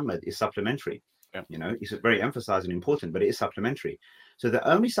ala Muhammad is supplementary. Yeah. You know, it's very emphasized and important, but it is supplementary. So the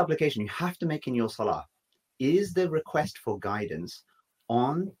only supplication you have to make in your salah is the request for guidance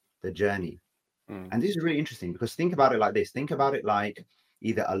on the journey. And this is really interesting, because think about it like this. Think about it like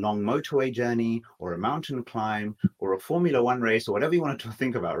either a long motorway journey or a mountain climb or a Formula One race or whatever you want to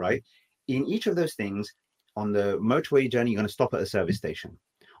think about, right? In each of those things, on the motorway journey, you're going to stop at a service station.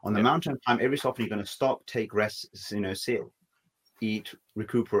 On the mountain climb, every so often you're going to stop, take rest, you know, sit, eat,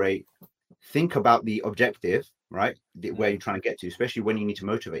 recuperate, think about the objective, right? Where you're trying to get to, especially when you need to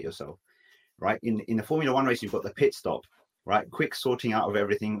motivate yourself, right? In the Formula One race, you've got the pit stop, right? Quick sorting out of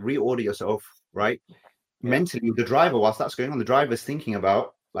everything, reorder yourself, right? Mentally, the driver, whilst that's going on, the driver's thinking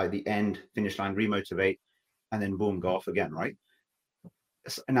about like the end, finish line, remotivate, and then boom, go off again, right?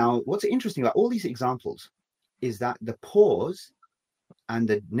 Now, what's interesting about all these examples is that the pause and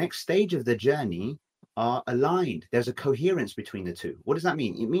the next stage of the journey are aligned. There's a coherence between the two. What does that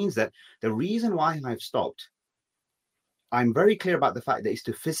mean? It means that the reason why I've stopped, I'm very clear about the fact that it's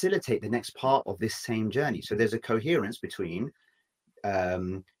to facilitate the next part of this same journey. So there's a coherence between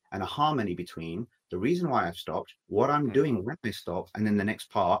and a harmony between the reason why I've stopped, what I'm doing when I stop, and then the next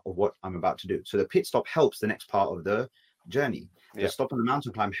part of what I'm about to do. So the pit stop helps the next part of the journey. The stop on the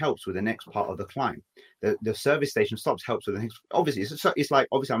mountain climb helps with the next part of the climb. The service station stops helps with the next. Obviously, it's like,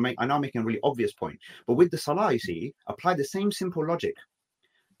 obviously I know I'm making a really obvious point, but with the salah, you see, apply the same simple logic.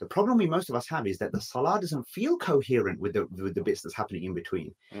 The problem most of us have is that the salah doesn't feel coherent with the bits that's happening in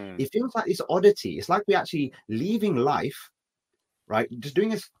between. It feels like this oddity. It's like we're actually leaving life, right? Just doing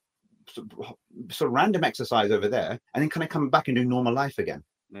this sort of random exercise over there, and then kind of coming back and doing normal life again.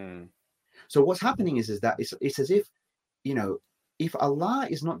 So what's happening is that it's as if, you know, if Allah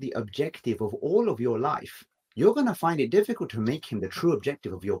is not the objective of all of your life, you're going to find it difficult to make him the true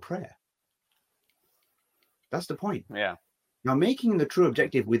objective of your prayer. That's the point. Yeah. Now, making the true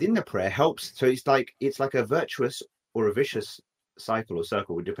objective within the prayer helps. So it's like a virtuous or a vicious cycle or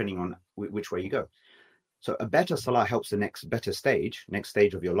circle, depending on which way you go. So a better salah helps the next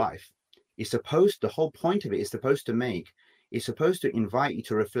stage of your life. The whole point of it is supposed to invite you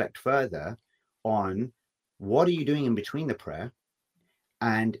to reflect further on what are you doing in between the prayer,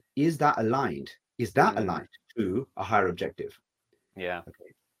 and is that aligned? Is that aligned to a higher objective? Yeah.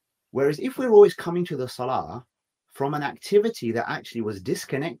 Okay. Whereas if we're always coming to the salah from an activity that actually was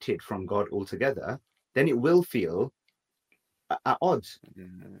disconnected from God altogether, then it will feel at odds.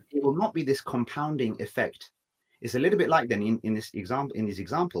 It will not be this compounding effect. It's a little bit like then in these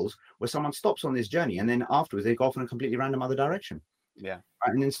examples where someone stops on this journey and then afterwards they go off in a completely random other direction. Yeah.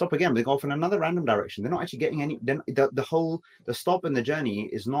 Right, and then stop again, they go off in another random direction. They're not actually getting any. Then the stop and the journey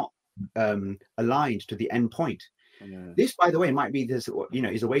is not aligned to the end point. This, by the way, might be this, you know,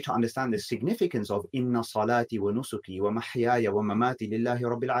 is a way to understand the significance of inna salati wa nusuki wa mahyaya wa mamati lillahi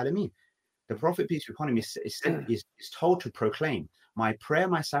rabbil alameen. The Prophet, peace be upon him, is told to proclaim, my prayer,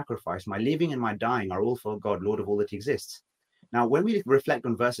 my sacrifice, my living and my dying are all for God, Lord of all that exists. Now, when we reflect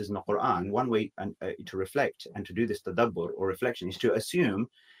on verses in the Quran, one way to reflect and to do this tadabbur or reflection is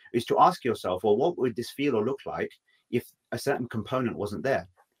to ask yourself, well, what would this feel or look like if a certain component wasn't there?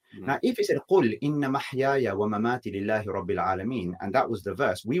 Now, if it said, قُلْ إِنَّ مَحْيَايَ وَمَمَاتِ لِلَّهِ رَبِّ الْعَالَمِينَ, and that was the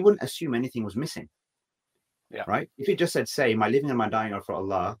verse, we wouldn't assume anything was missing. Yeah. Right? If it just said, say, my living and my dying are for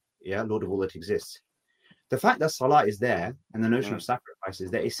Allah, yeah, Lord of all that exists. The fact that salah is there and the notion of sacrifice is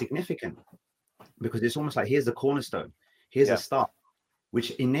there is significant, because it's almost like here's the cornerstone, here's a start,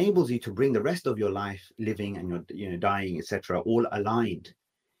 which enables you to bring the rest of your life, living and your dying, etc., all aligned.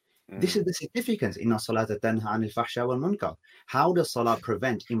 This is the significance in As-salata tanha anil fahsha wal munkar. How does salah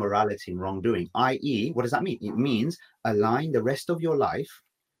prevent immorality and wrongdoing? I.e., what does that mean? It means align the rest of your life,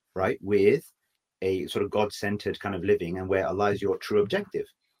 right, with a sort of God-centered kind of living, and where Allah is your true objective.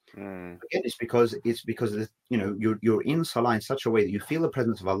 Again, it's because you know, you're in salah in such a way that you feel the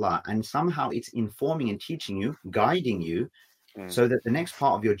presence of Allah, and somehow it's informing and teaching you, guiding you, so that the next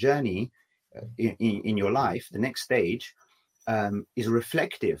part of your journey in your life, the next stage, is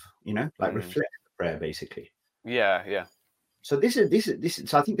reflective. You know, like reflect the prayer, basically. Yeah, yeah. So this is.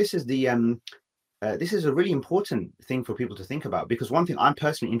 So I think this is the this is a really important thing for people to think about, because one thing I'm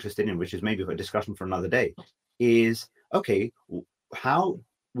personally interested in, which is maybe a discussion for another day, is okay, how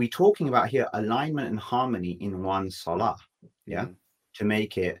we talking about here alignment and harmony in one salah, to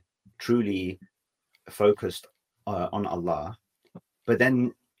make it truly focused on Allah. But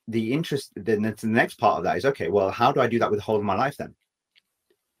then the next part of that is, okay, well, how do I do that with the whole of my life then?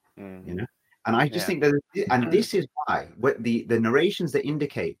 you know. And I just think that, and this is why what the narrations that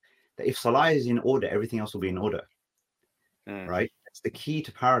indicate that if salah is in order, everything else will be in order, right? It's the key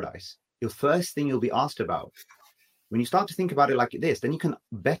to paradise. The first thing you'll be asked about when you start to think about it like this, then you can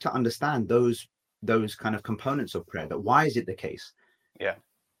better understand those kind of components of prayer. That why is it the case? Yeah,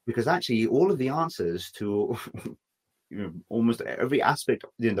 because actually all of the answers to almost every aspect,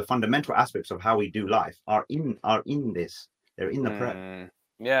 the fundamental aspects of how we do life are in this. They're in the prayer.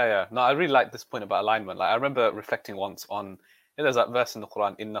 Yeah. No, I really like this point about alignment. Like I remember reflecting once on, there's that verse in the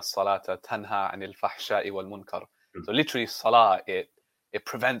Quran, "Inna salata tanha anil fahsha'i wal munkar." So literally, salah, it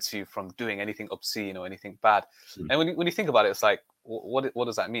prevents you from doing anything obscene or anything bad. And when you think about it, it's like, what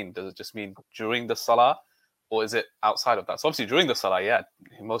does that mean? Does it just mean during the salah, or is it outside of that? So obviously during the salah, yeah,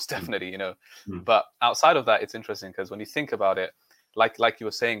 most definitely, you know. But outside of that, it's interesting because when you think about it, like you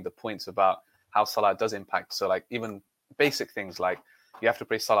were saying, the points about how salah does impact. So like even basic things like you have to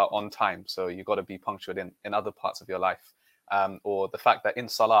pray salah on time, so you got to be punctual in other parts of your life, or the fact that in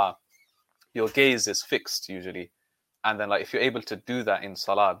salah your gaze is fixed usually, and then like if you're able to do that in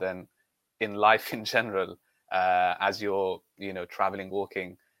salah, then in life in general, as you're traveling,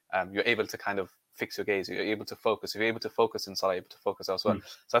 walking, you're able to kind of fix your gaze. You're able to focus. If you're able to focus in salah, you're able to focus elsewhere.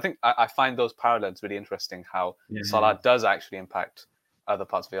 So I think I find those parallels really interesting. How salah does actually impact other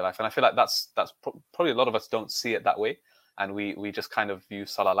parts of your life, and I feel like that's probably a lot of us don't see it that way. And we just kind of view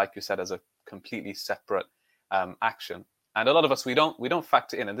salah, like you said, as a completely separate action. And a lot of us, we don't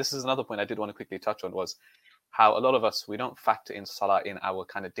factor in, and this is another point I did want to quickly touch on, was how a lot of us, we don't factor in salah in our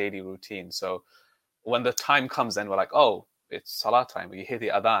kind of daily routine. So when the time comes, then we're like, oh, it's salah time. You hear the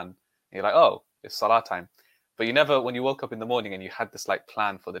adhan, and you're like, oh, it's salah time. But you never, when you woke up in the morning and you had this like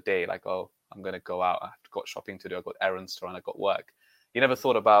plan for the day, like, oh, I'm going to go out, I've got shopping to do, I've got errands to run, I've got work. You never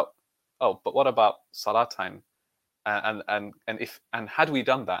thought about, oh, but what about salah time? And had we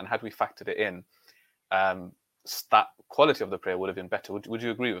done that and had we factored it in, that quality of the prayer would have been better. Would you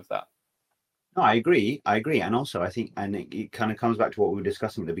agree with that? No, I agree. And also I think, and it kind of comes back to what we were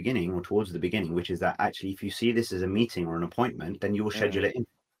discussing at the beginning or towards the beginning, which is that actually if you see this as a meeting or an appointment, then you will schedule it in.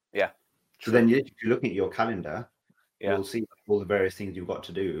 Yeah. True. So then if you're looking at your calendar, you'll see all the various things you've got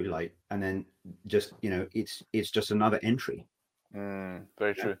to do, like, and then just, it's just another entry.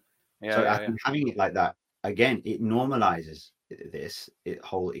 Very true. Yeah. So I think having it like that, again, it normalizes this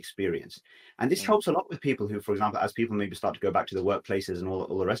whole experience. And this helps a lot with people who, for example, as people maybe start to go back to the workplaces and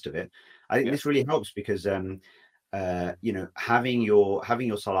all the rest of it, I think this really helps because, having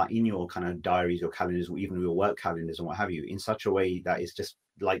your salah in your kind of diaries, your calendars, or even your work calendars and what have you, in such a way that is just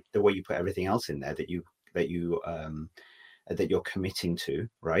like the way you put everything else in there that you're committing to,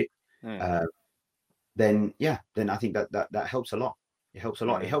 right? Then I think that helps a lot. It helps a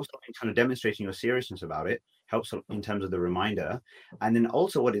lot. It helps in kind of demonstrating your seriousness about it. Helps in terms of the reminder. And then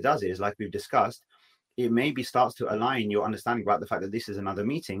also what it does is, like we've discussed, it maybe starts to align your understanding about the fact that this is another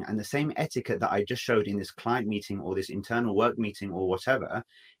meeting, and the same etiquette that I just showed in this client meeting or this internal work meeting or whatever,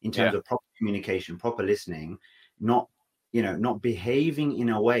 in terms of proper communication, proper listening, not behaving in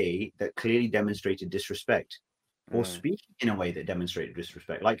a way that clearly demonstrated disrespect, or speaking in a way that demonstrated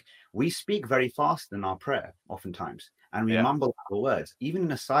disrespect. Like, we speak very fast in our prayer oftentimes, and we mumble our words. Even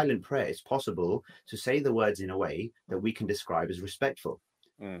in a silent prayer, it's possible to say the words in a way that we can describe as respectful.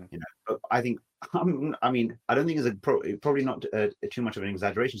 But I think, I don't think it's probably not too much of an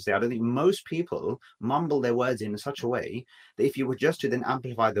exaggeration to say, I don't think most people mumble their words in such a way that if you were just to then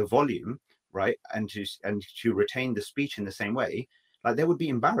amplify the volume, right, and to retain the speech in the same way, like, they would be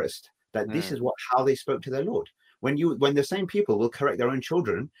embarrassed that this is how they spoke to their Lord. When the same people will correct their own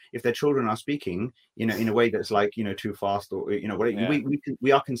children if their children are speaking, in a way that's like, too fast, or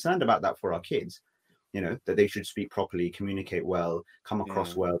we are concerned about that for our kids, that they should speak properly, communicate well, come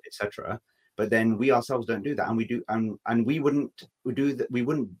across well, etc. But then we ourselves don't do that, and we do, and we wouldn't do that. We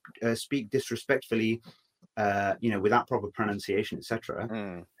wouldn't speak disrespectfully, without proper pronunciation,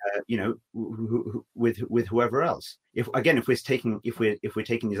 etc. With whoever else. If we're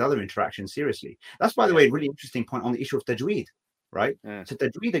taking these other interactions seriously. That's, by the way, a really interesting point on the issue of tajweed, right? So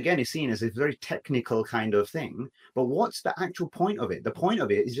tajweed, again, is seen as a very technical kind of thing, but what's the actual point of it? The point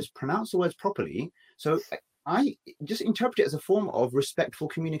of it is just pronounce the words properly. So I just interpret it as a form of respectful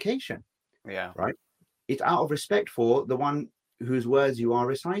communication. Yeah. Right. It's out of respect for the one whose words you are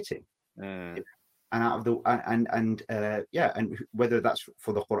reciting. And out of the and whether that's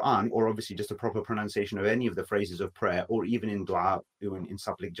for the Quran or obviously just a proper pronunciation of any of the phrases of prayer, or even in dua, in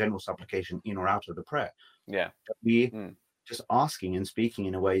general supplication in or out of the prayer. We just asking and speaking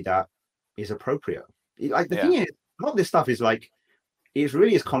in a way that is appropriate. Like, the thing is, a lot of this stuff is like, it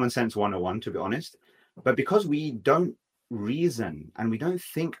really is common sense 101, to be honest. But because we don't reason and we don't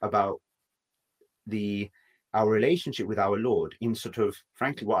think about our relationship with our Lord in sort of,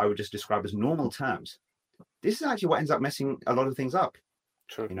 frankly, what I would just describe as normal terms, this is actually what ends up messing a lot of things up.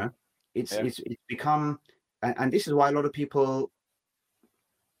 True. You know, it's become, and this is why a lot of people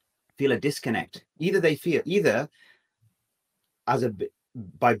feel a disconnect. Either as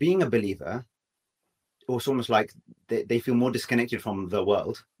by being a believer, or it's almost like they feel more disconnected from the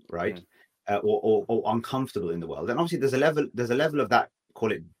world, right? Or uncomfortable in the world. And obviously there's a level of that,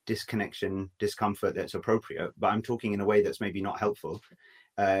 call it disconnection, discomfort, that's appropriate, but I'm talking in a way that's maybe not helpful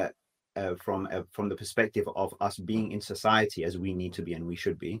from the perspective of us being in society as we need to be and we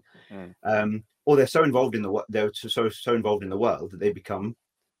should be. Or they're so involved in so involved in the world that they become,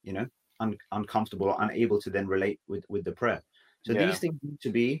 you know, uncomfortable or unable to then relate with the prayer. So these things need to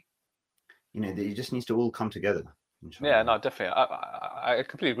be, you know, it just needs to all come together. Inshallah. Yeah, no, definitely. I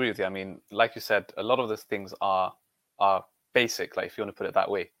completely agree with you. I mean, like you said, a lot of these things are basic. Like, if you want to put it that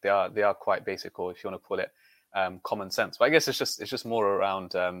way, they are quite basic, or if you want to call it common sense. But I guess it's just more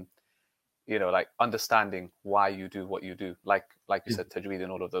around you know, like understanding why you do what you do. Like you said, tajweed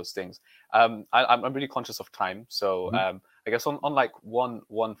and all of those things. I'm really conscious of time, so I guess on like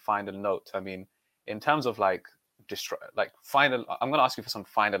one final note. I mean, in terms of like final, I'm going to ask you for some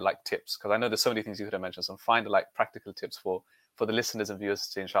final like tips, because I know there's so many things you could have mentioned. Some final like practical tips for the listeners and viewers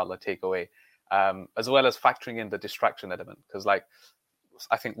to inshallah take away, as well as factoring in the distraction element. Because like,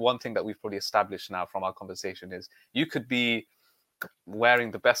 I think one thing that we've probably established now from our conversation is you could be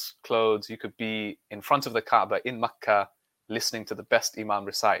wearing the best clothes, you could be in front of the Kaaba in Mecca listening to the best Imam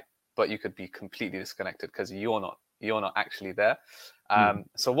recite, but you could be completely disconnected because you're not actually there.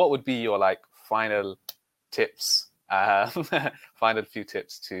 So what would be your like final tips, final few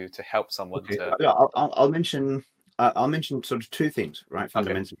tips to help someone? I'll mention sort of two things, right?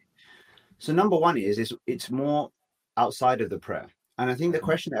 Fundamentally. Okay. So number one is it's more outside of the prayer, and I think the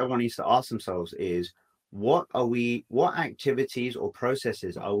question that everyone needs to ask themselves is, what activities or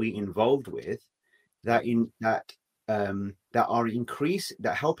processes are we involved with that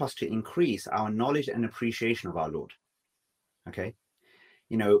help us to increase our knowledge and appreciation of our Lord? Okay,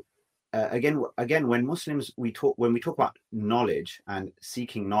 you know, again, when Muslims when we talk about knowledge and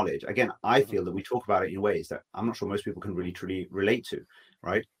seeking knowledge, again, I feel that we talk about it in ways that I'm not sure most people can really truly relate to,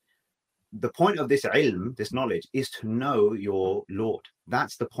 right? The point of this ilm, this knowledge, is to know your Lord.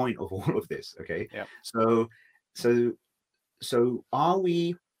 That's the point of all of this. Okay. Yeah. So are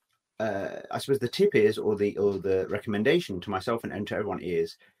we? I suppose the tip is, or the recommendation to myself and to everyone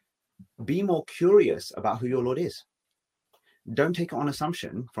is, be more curious about who your Lord is. Don't take it on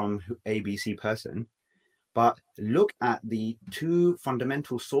assumption from a ABC person, but look at the two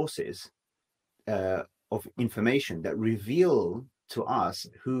fundamental sources of information that reveal to us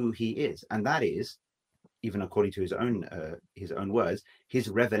who he is, and that is, even according to his own words, his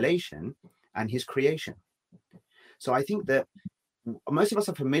revelation and his creation. So I think that most of us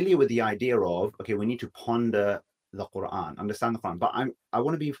are familiar with the idea of, okay, we need to ponder the Quran, understand the Quran, but I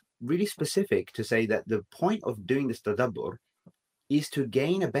want to be really specific to say that the point of doing this tadabbur is to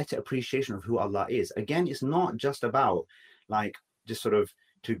gain a better appreciation of who Allah is. Again, it's not just about like just sort of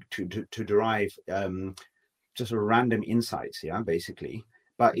to derive just sort of random insights, basically.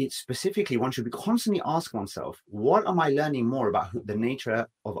 But it's specifically, one should be constantly asking oneself, what am I learning more about the nature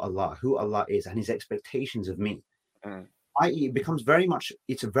of Allah, who Allah is, and his expectations of me? I.e., it becomes very much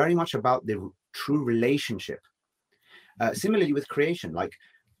about the true relationship. Similarly with creation, like,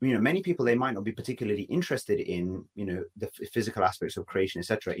 you know, many people, they might not be particularly interested in, you know, the physical aspects of creation,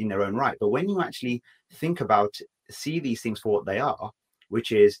 etc., in their own right. But when you actually see these things for what they are,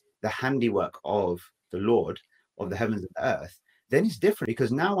 which is the handiwork of the Lord of the heavens and the earth, then it's different.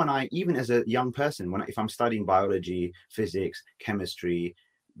 Because now even as a young person, if I'm studying biology, physics, chemistry,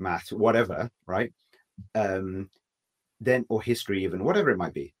 math, whatever, right? Then, or history, even, whatever it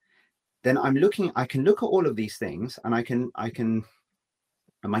might be, then I can look at all of these things, and I can, and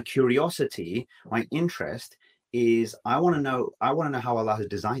my curiosity, my interest is, I want to know how Allah has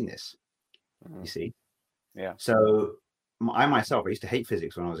designed this. You see? Yeah. So I myself, I used to hate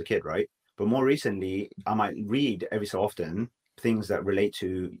physics when I was a kid, right? But more recently, I might read every so often things that relate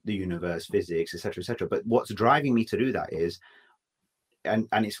to the universe, physics, etc., etc. But what's driving me to do that is, and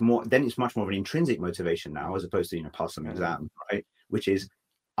it's much more of an intrinsic motivation now, as opposed to, you know, pass some exam, right? Which is,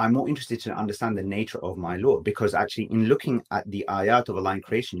 I'm more interested to understand the nature of my Lord, because actually in looking at the ayat of Allah in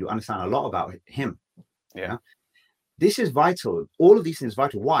creation, you understand a lot about him. Yeah. This is vital. All of these things are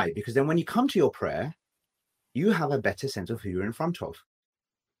vital. Why? Because then when you come to your prayer, you have a better sense of who you're in front of.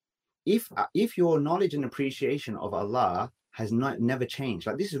 if your knowledge and appreciation of Allah has never changed,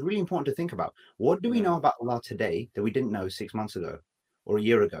 like this is really important to think about. What do we know about Allah today that we didn't know 6 months ago, or a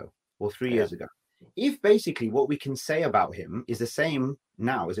year ago, or 3 years ago? If basically what we can say about him is the same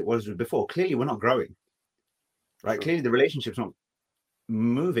now as it was before, clearly we're not growing, right? True. Clearly the relationship's not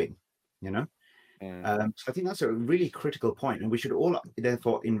moving, you know. So I think that's a really critical point, and we should all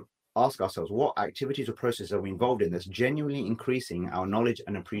therefore ask ourselves, what activities or processes are we involved in that's genuinely increasing our knowledge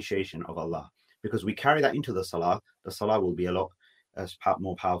and appreciation of Allah? Because we carry that into the salah will be a lot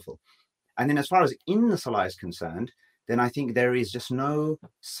more powerful. And then as far as in the salah is concerned, then I think there is just no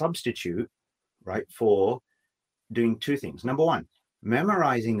substitute, right, for doing two things. Number one,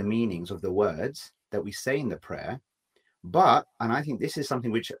 memorizing the meanings of the words that we say in the prayer. But, and I think this is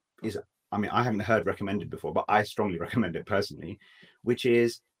something which is, I mean, I haven't heard recommended before, but I strongly recommend it personally, which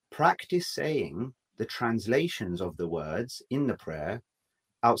is practice saying the translations of the words in the prayer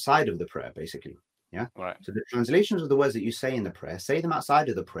outside of the prayer, basically. Yeah. Right. So the translations of the words that you say in the prayer, say them outside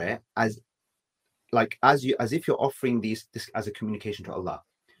of the prayer as if you're offering this as a communication to Allah.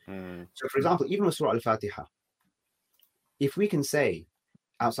 So for example, even with Surah Al-Fatiha, if we can say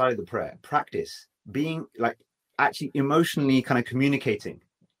outside of the prayer, practice being like actually emotionally kind of communicating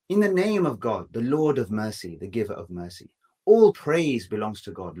in the name of God, the Lord of mercy, the giver of mercy. All praise belongs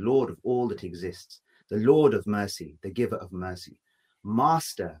to God, Lord of all that exists, the Lord of mercy, the giver of mercy,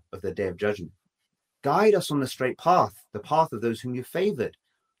 master of the day of judgment. Guide us on the straight path, the path of those whom you favored,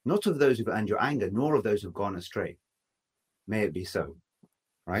 not of those who've earned your anger, nor of those who've gone astray. May it be so.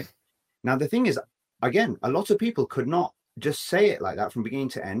 Right? Now, the thing is, again, a lot of people could not just say it like that from beginning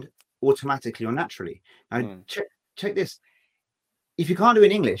to end, automatically or naturally. Now, check this. If you can't do it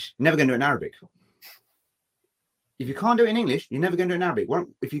in English, you're never going to do it in Arabic. If you can't do it in English, you're never going to do it in Arabic.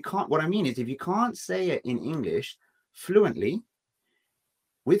 What I mean is, if you can't say it in English fluently,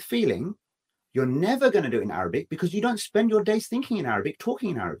 with feeling, you're never going to do it in Arabic because you don't spend your days thinking in Arabic, talking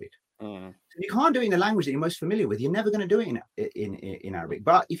in Arabic. So you can't do it in the language that you're most familiar with. You're never going to do it in Arabic.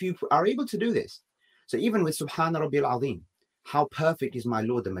 But if you are able to do this, so even with Subhana Rabbil Azim, how perfect is my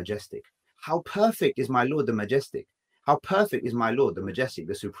Lord the Majestic? How perfect is my Lord the Majestic? How perfect is my Lord the Majestic,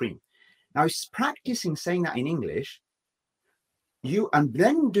 the Supreme? Now, it's practicing saying that in English, and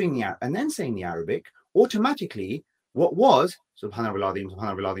then saying the Arabic, automatically, what was Subhana Rabbil Azim,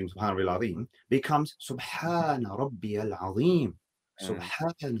 Subhana Rabbil Azim, Subhana Rabbil Azim becomes Subhana Rabbiyal Azim.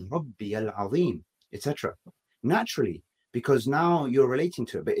 Subhana Rabbiyal Azim, etc. Naturally, because now you're relating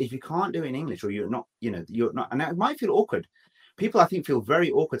to it. But if you can't do it in English, or you're not, and it might feel awkward. People, I think, feel very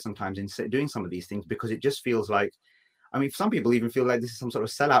awkward sometimes in doing some of these things because it just feels like, I mean, some people even feel like this is some sort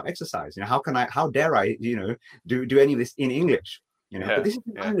of sellout exercise. How dare I, do any of this in English? But this is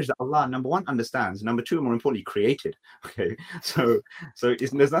the language that Allah, number one, understands. Number two, more importantly, created. Okay, so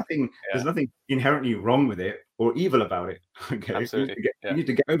there's nothing inherently wrong with it or evil about it. Okay, absolutely. We need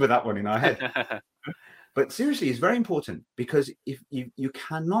to get over that one in our head. But seriously, it's very important, because if you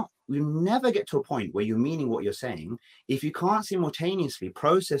never get to a point where you're meaning what you're saying if you can't simultaneously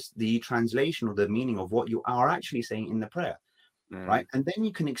process the translation or the meaning of what you are actually saying in the prayer, right? And then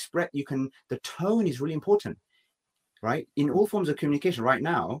you can the tone is really important. Right? In all forms of communication right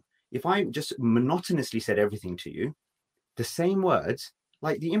now, if I just monotonously said everything to you, the same words,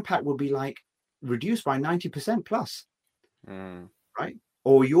 like the impact will be like reduced by 90% plus, right?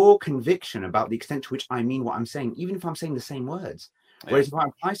 Or your conviction about the extent to which I mean what I'm saying, even if I'm saying the same words. Whereas if I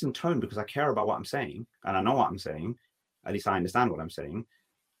apply some tone because I care about what I'm saying, and I know what I'm saying, at least I understand what I'm saying,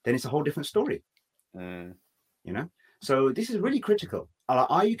 then it's a whole different story. So this is really critical.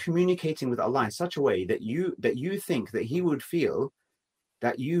 Are you communicating with Allah in such a way that you think that He would feel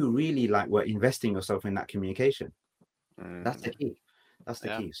that you really were investing yourself in that communication? That's the key. That's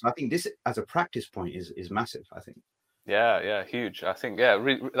the key. So I think this, as a practice point, is massive. I think. Yeah, huge. I think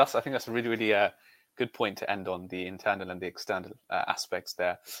that's a really, really good point to end on, the internal and the external aspects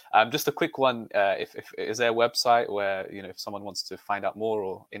there. Just a quick one. If is there a website where if someone wants to find out more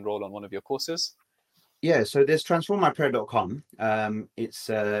or enroll on one of your courses? Yeah, so there's transformmyprayer.com.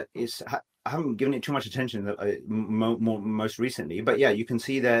 I haven't given it too much attention most recently, but yeah, you can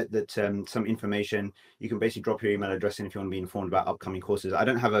see there that some information. You can basically drop your email address in if you want to be informed about upcoming courses. I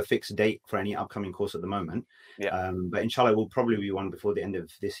don't have a fixed date for any upcoming course at the moment, but inshallah, will probably be one before the end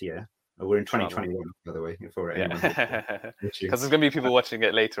of this year. We're in 2021, by the way, for anyone. Because there's going to be people watching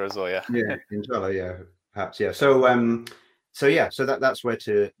it later as well. Yeah, inshallah, perhaps. So that's where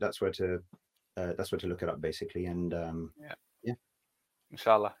to look it up, basically. And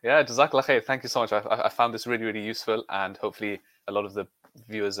inshallah. Jazakallah khair. Thank you so much. I found this really, really useful, and hopefully a lot of the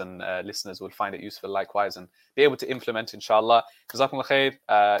viewers and listeners will find it useful likewise and be able to implement, inshallah. Jazakumullah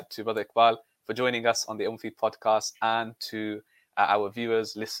khair to Brother Iqbal for joining us on the Feed podcast, and to our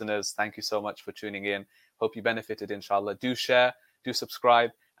viewers, listeners, thank you so much for tuning in. Hope you benefited, inshallah. Do share, do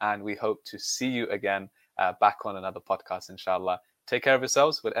subscribe, and we hope to see you again back on another podcast, inshallah. Take care of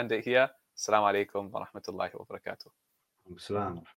yourselves. We'll end it here. Assalamu alaikum wa rahmatullahi wa barakatuh.